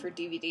recorded Okay. for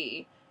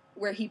DVD,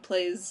 where he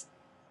plays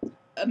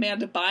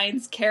Amanda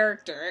Bynes'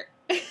 character.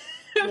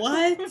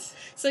 What?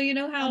 So you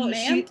know how A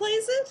man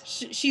plays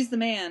it? she's the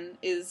man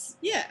is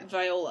Yeah.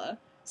 Viola.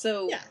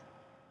 So Yeah.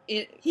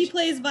 He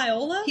plays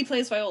Viola? he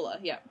plays Viola,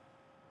 yeah.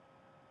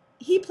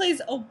 He plays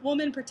a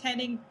woman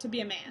pretending to be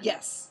a man.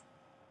 Yes.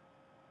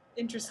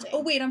 Interesting.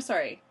 Oh wait, I'm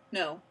sorry.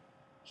 No.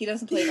 He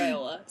doesn't play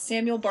Viola.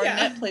 Samuel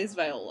Barnett plays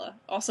Viola,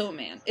 also a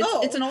man.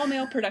 It's an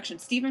all-male production.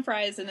 Stephen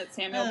Fry is in it,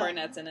 Samuel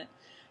Barnett's in it.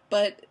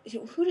 But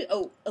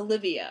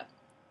Olivia.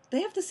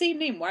 They have the same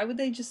name. Why would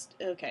they just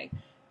okay.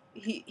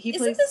 He Isn't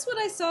plays this what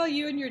I saw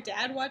you and your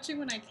dad watching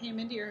when I came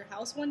into your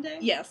house one day?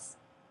 Yes.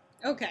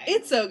 Okay.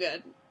 It's so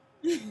good.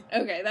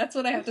 Okay, that's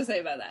what I have to say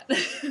about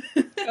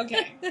that.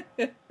 Okay.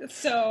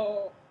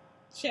 So,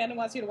 Shannon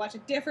wants you to watch a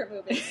different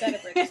movie instead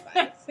of Bridge of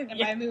Spies. And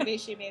by movie,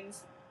 she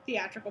means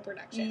theatrical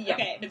production. Yeah,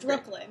 okay, it's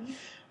Brooklyn.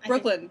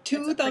 Brooklyn,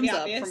 2 thumbs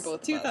up obvious. from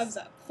both 2 of us. thumbs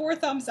up. 4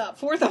 thumbs up.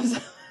 4 thumbs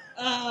up.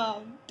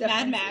 Mad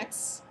Definitely.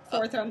 Max.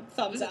 4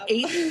 thumbs up.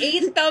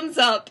 8 thumbs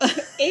up.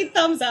 8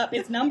 thumbs up.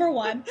 It's number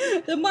 1.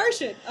 The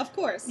Martian, of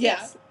course.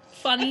 Yes. Yeah.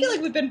 Funny. I feel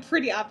like we've been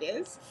pretty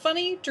obvious.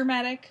 Funny,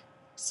 dramatic,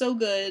 so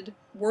good.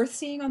 Worth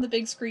seeing on the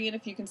big screen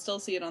if you can still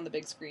see it on the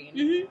big screen.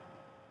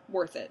 Mm-hmm.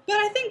 Worth it. But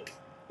I think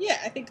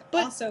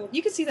But also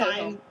you can see that at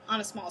fine home. on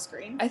a small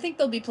screen. I think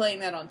they'll be playing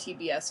that on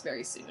TBS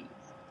very soon.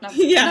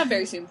 Not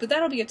very soon, but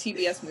that'll be a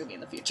TBS movie in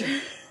the future.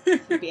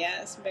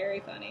 Yes, very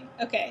funny.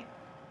 Okay.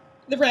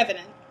 The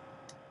Revenant.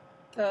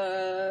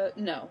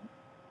 No.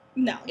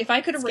 No. If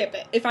I could skip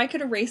it. If I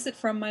could erase it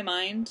from my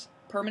mind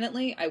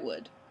permanently, I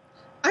would.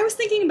 I was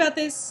thinking about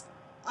this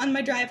on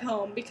my drive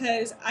home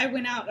because I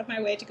went out of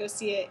my way to go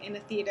see it in a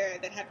theater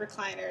that had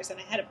recliners, and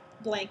I had a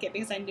blanket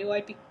because I knew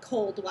I'd be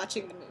cold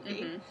watching the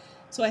movie. Mm-hmm.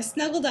 So I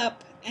snuggled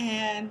up,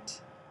 and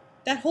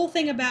that whole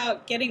thing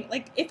about getting,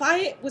 like, if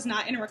I was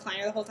not in a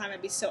recliner the whole time,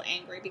 I'd be so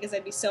angry because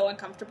I'd be so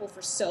uncomfortable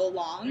for so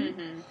long.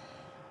 Mm-hmm.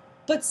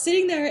 But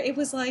sitting there, it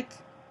was like,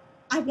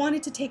 I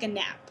wanted to take a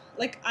nap.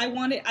 Like,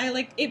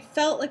 it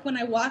felt like when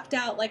I walked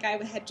out, like I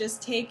had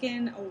just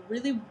taken a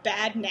really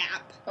bad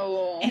nap.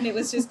 Oh. And it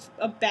was just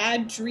a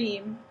bad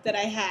dream that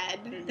I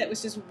had Mm-hmm. that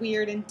was just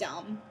weird and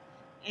dumb.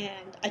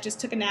 And I just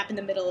took a nap in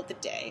the middle of the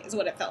day, is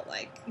what it felt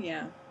like.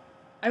 Yeah.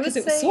 I would Because say,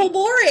 it was so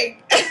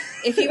boring.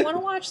 if you want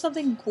to watch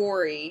something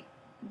gory,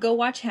 go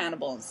watch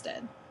Hannibal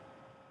instead.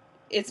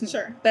 It's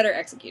Sure. better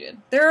executed.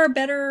 There are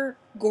better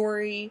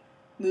gory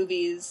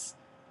movies.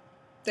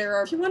 There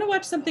are... If you want to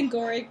watch something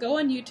gory, go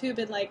on YouTube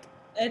and, like,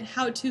 a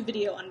how-to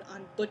video on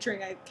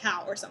butchering a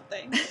cow or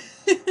something.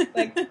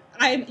 Like,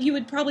 you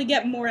would probably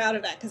get more out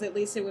of that because at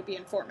least it would be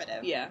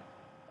informative. Yeah.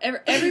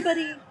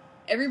 Everybody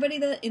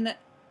that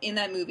in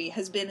that movie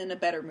has been in a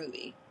better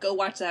movie. Go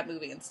watch that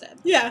movie instead.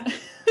 Yeah.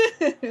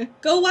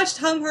 Go watch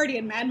Tom Hardy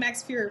in Mad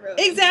Max Fury Road.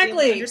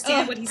 Exactly. To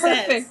understand what he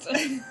perfect.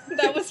 says.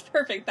 That was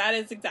perfect. That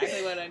is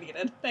exactly what I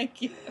needed.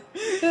 Thank you.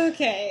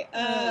 Okay.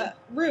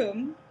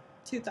 Room.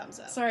 2 thumbs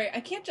up. Sorry,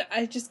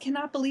 I just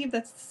cannot believe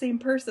that's the same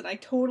person. I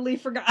totally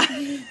forgot.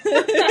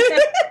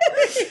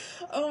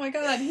 Oh my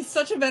god, he's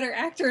such a better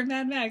actor in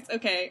Mad Max.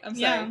 Okay, I'm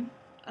sorry.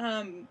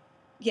 Yeah.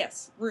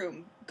 Yes,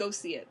 Room. Go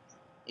see it.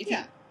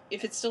 Yeah.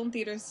 If it's still in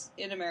theaters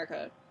in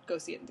America, go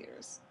see it in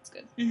theaters. It's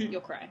good. Mhm.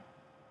 You'll cry.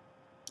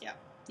 Yeah.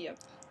 Yep.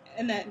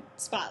 And then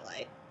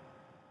Spotlight.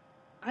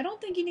 I don't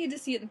think you need to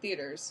see it in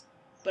theaters,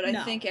 but I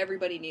No. think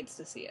everybody needs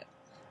to see it.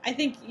 I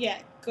think,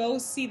 go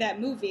see that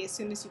movie as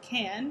soon as you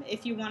can.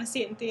 If you want to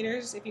see it in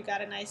theaters, if you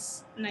got a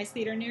nice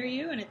theater near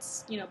you and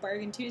it's,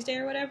 Bargain Tuesday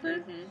or whatever,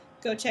 Mm-hmm.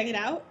 go check it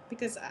out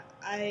because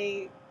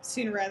I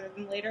sooner rather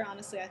than later,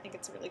 honestly, I think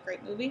it's a really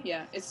great movie.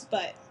 Yeah, it's...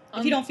 But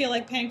if you don't feel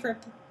like paying for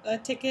a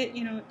ticket,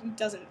 it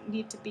doesn't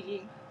need to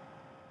be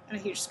on a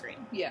huge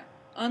screen. Yeah.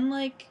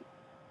 Unlike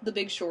The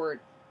Big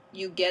Short,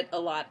 you get a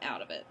lot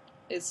out of it.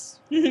 Is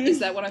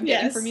that what I'm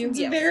getting Yes, from you? It's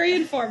Yes. very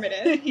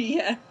informative.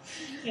 Yeah.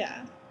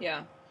 Yeah.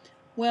 Yeah.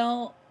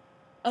 Well,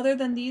 other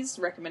than these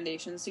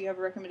recommendations, do you have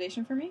a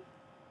recommendation for me?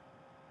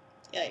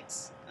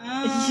 Yikes.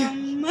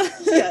 Yikes.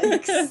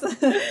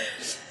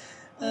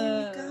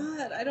 Oh,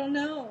 God. I don't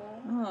know.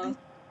 Oh.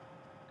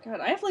 God,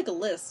 I have like a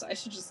list. I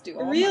should just do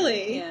all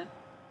Really?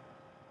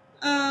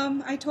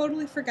 mine. I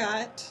totally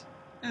forgot.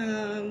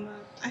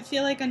 I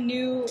feel like a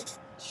new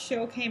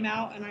show came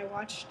out and I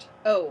watched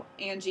Yeah. Oh,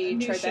 Angie A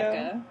new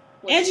Tribeca.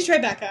 Angie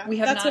Tribeca. We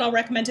have That's not- what I'll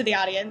recommend to the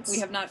audience. We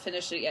have not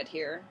finished it yet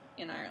here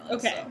in Ireland.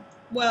 Okay. So.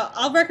 Well,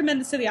 I'll recommend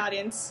this to the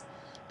audience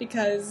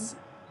because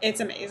it's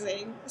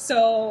amazing.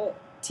 So,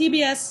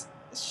 TBS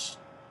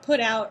put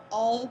out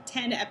all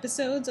 10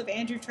 episodes of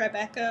Andrew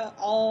Tribeca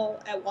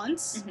all at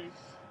once.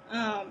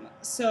 Mm-hmm.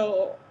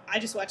 So, I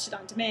just watched it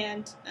on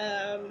demand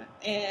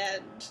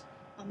and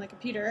on my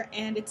computer,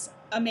 and it's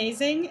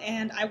amazing.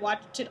 And I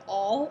watched it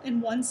all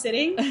in one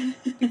sitting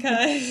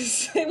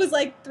because it was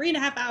like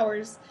 3.5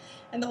 hours.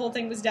 And the whole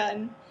thing was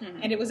done,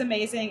 Mm-hmm. and it was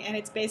amazing, and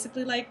it's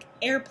basically like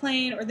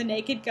Airplane or The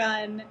Naked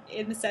Gun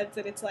in the sense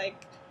that it's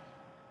like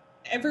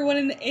everyone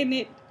in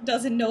it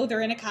doesn't know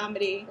they're in a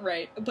comedy,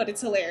 Right. but it's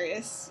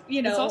hilarious.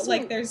 It's also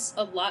like there's...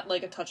 a lot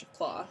like A Touch of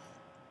Cloth.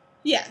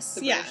 Yes,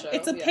 The yeah. British show,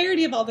 It's a yeah.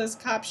 parody of all those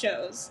cop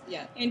shows.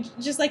 Yeah. And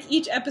just like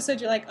each episode,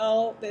 you're like,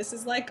 oh, this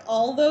is like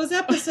all those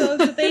episodes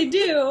that they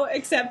do,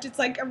 except it's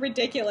like a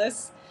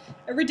ridiculous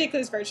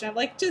version of,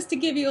 like, just to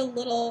give you a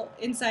little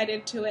insight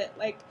into it,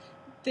 like,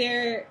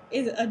 there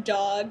is a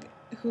dog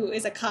who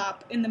is a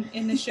cop in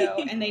the show,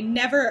 and they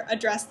never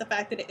address the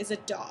fact that it is a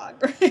dog.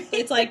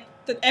 It's like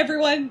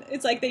everyone,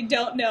 it's like they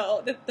don't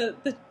know that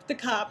the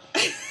cop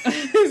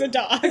is a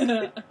dog.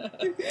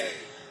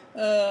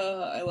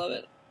 I love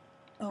it.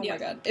 Oh Yeah. my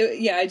god.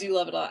 I do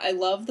love it a lot. I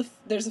love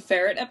there's a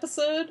ferret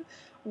episode,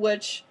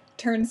 which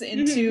turns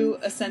into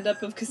a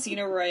send-up of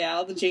Casino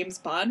Royale, the James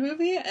Bond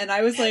movie, and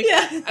I was like,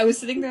 Yeah. I was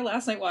sitting there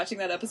last night watching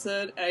that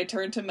episode, and I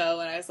turned to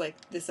Mo, and I was like,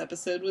 this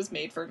episode was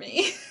made for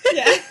me.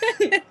 Yeah.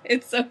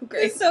 It's so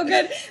great. It's so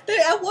good.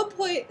 At one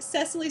point,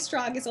 Cecily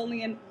Strong is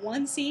only in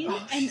one scene,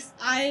 Oh, and she's-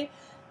 I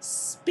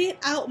spit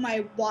out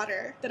my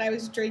water that I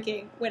was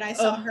drinking when I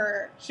saw Oh,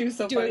 her She was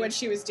so doing funny. what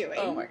she was doing.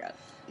 Oh my god.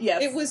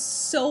 Yes. It was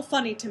so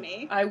funny to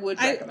me. I would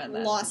I recommend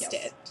that. lost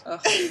Yes. it. Oh,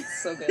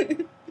 it's so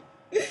good.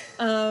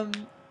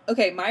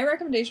 Okay, my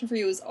recommendation for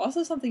you is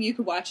also something you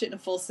could watch it in a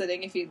full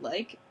sitting if you'd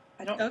like.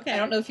 I don't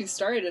know if you've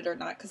started it or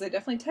not, because I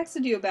definitely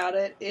texted you about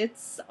it.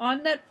 It's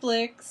on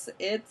Netflix.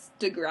 It's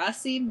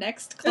Degrassi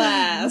Next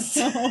Class.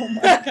 Oh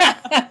my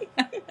god.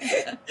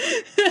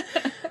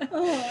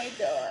 Oh my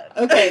god.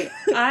 Okay,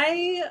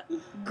 I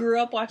grew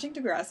up watching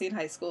Degrassi in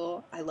high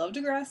school. I love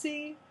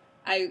Degrassi.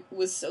 I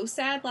was so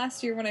sad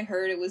last year when I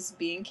heard it was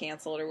being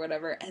canceled or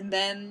whatever, and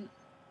then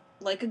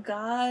like a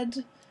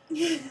god,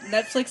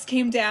 Netflix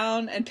came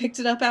down and picked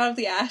it up out of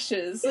the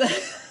ashes.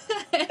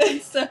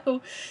 And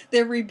so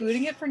they're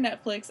rebooting it for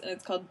Netflix, and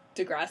it's called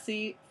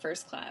Degrassi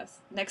First Class.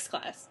 Next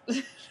Class.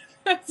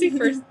 Degrassi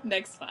First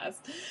Next Class.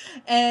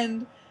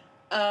 And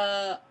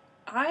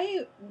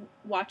I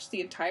watched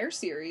the entire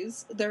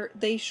series.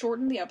 They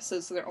shortened the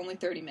episodes so they're only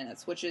 30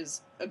 minutes, which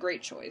is a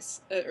great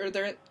choice. Or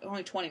they're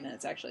only 20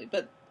 minutes, actually.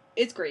 But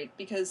it's great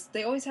because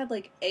they always had,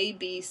 like, A,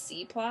 B,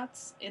 C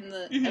plots in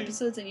the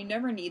episodes, and you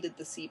never needed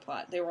the C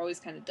plot. They were always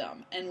kind of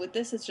dumb. And with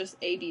this, it's just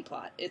A, B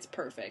plot. It's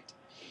perfect.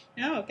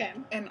 Oh, okay.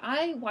 And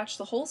I watched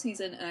the whole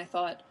season, and I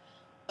thought,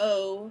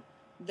 oh,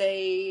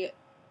 they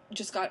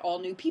just got all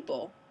new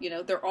people. You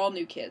know, they're all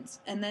new kids.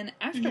 And then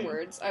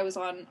afterwards, I was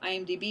on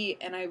IMDb,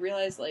 and I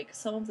realized, like,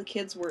 some of the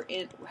kids were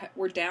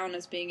down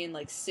as being in,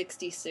 like,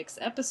 66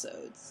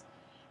 episodes.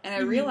 And I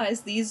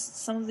realized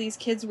some of these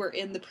kids were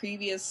in the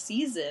previous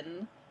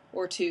season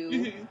or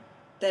two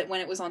that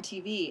when it was on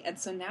TV. And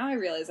so now I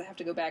realize I have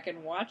to go back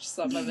and watch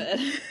some of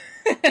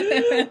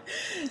it.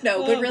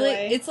 No, but really,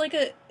 it's like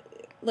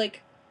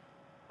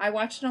I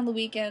watched it on the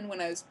weekend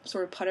when I was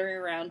sort of puttering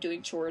around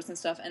doing chores and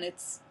stuff, and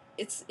it's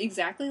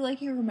exactly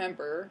like you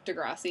remember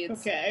Degrassi.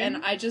 Okay.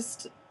 And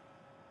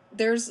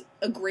there's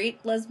a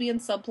great lesbian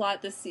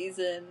subplot this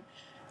season.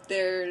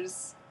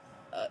 There's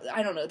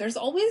I don't know. There's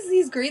always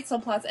these great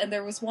subplots, and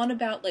there was one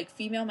about, like,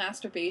 female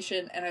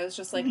masturbation, and I was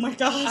just like, oh my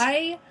gosh.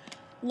 I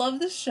love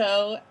this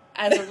show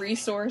as a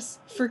resource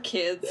for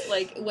kids.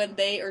 Like, when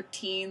they are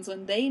teens,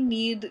 when they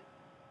need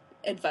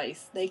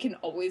advice, they can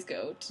always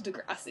go to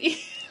Degrassi.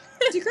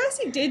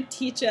 Degrassi did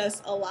teach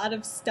us a lot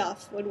of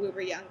stuff when we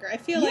were younger. I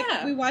feel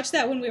like we watched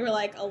that when we were,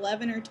 like,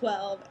 11 or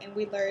 12, and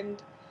we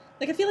learned...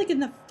 Like, I feel like in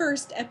the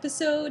first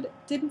episode,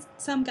 didn't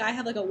some guy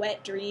have, like, a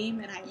wet dream?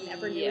 And I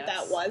never knew what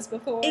that was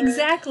before.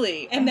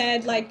 Exactly. And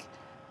then, like,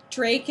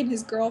 Drake and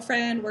his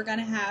girlfriend were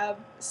gonna have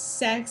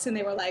sex, and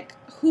they were like,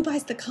 who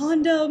buys the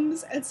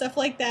condoms? And stuff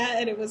like that.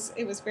 And it was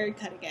very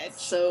cutting edge.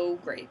 So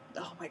great.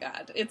 Oh, my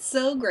God. It's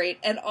so great.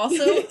 And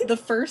also, the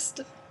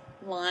first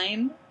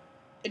line,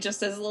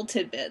 just as a little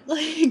tidbit,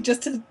 like,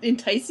 just to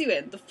entice you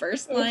in, the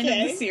first line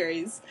of the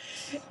series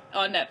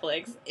on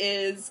Netflix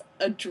is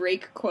a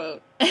Drake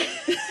quote.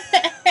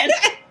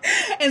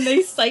 and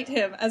they cite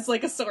him as,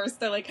 like, a source.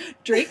 They're like,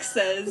 Drake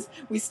says,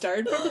 we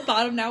started from the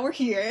bottom, now we're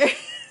here.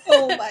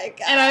 Oh my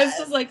God. And I was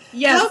just like,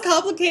 yes. How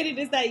complicated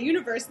is that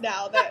universe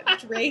now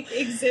that Drake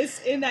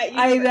exists in that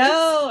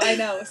universe? I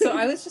know. So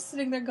I was just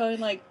sitting there going,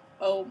 like,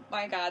 oh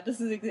my God, this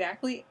is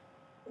exactly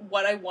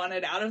what I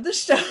wanted out of the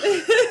show.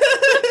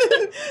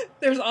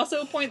 There's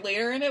also a point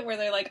later in it where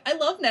they're like, I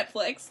love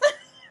Netflix.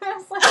 I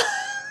was like,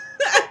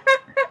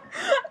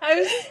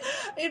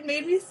 it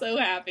made me so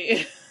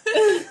happy.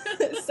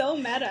 So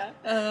meta.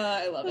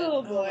 I love it.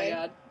 Oh boy. Oh my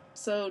God.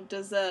 So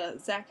does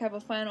Zach have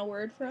a final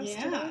word for us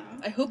today?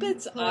 I hope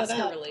it's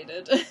Oscar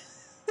related.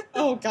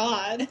 Oh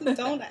God.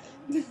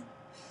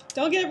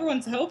 Don't get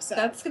everyone's hopes up.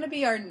 That's going to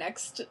be our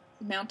next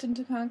mountain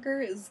to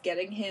conquer, is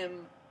getting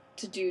him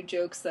to do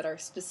jokes that are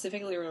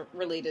specifically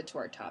related to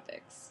our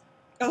topics.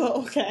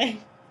 Oh, okay.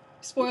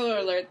 Spoiler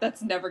alert,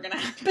 that's never gonna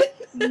happen.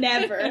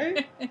 Never.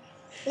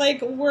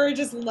 Like, we're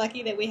just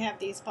lucky that we have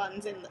these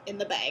puns in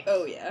the bag.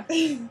 Oh, yeah.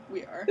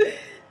 We are.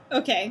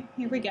 Okay,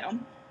 here we go.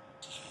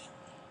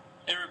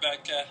 Hey,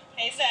 Rebecca.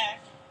 Hey,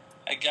 Zach.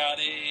 I got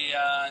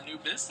a new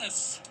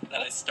business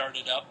that I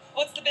started up.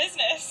 What's the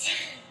business?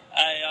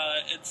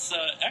 It's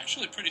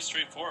actually pretty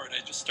straightforward.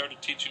 I just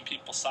started teaching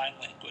people sign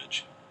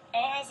language.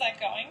 Oh, how's that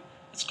going?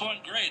 It's going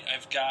great.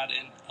 I've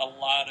gotten a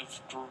lot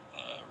of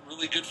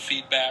really good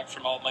feedback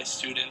from all my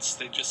students.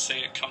 They just say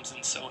it comes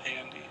in so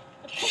handy.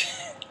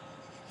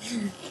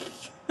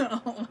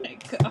 Oh my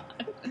God.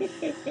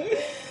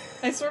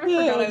 I sort of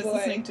forgot I was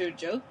listening to a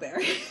joke there.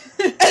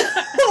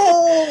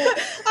 Oh,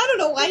 I don't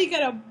know why you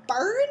gotta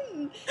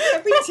burn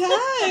every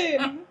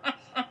time.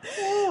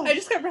 Oh, I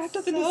just got wrapped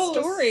up in the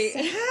story.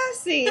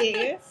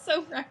 Sassy.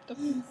 So wrapped up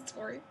in the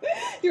story.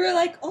 You were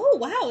like, oh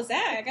wow,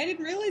 Zach, I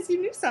didn't realize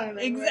you knew sign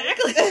language.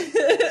 Exactly.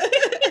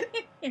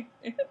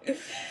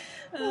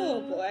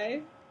 Oh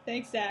boy.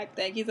 Thanks, Zach.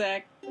 Thank you,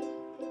 Zach.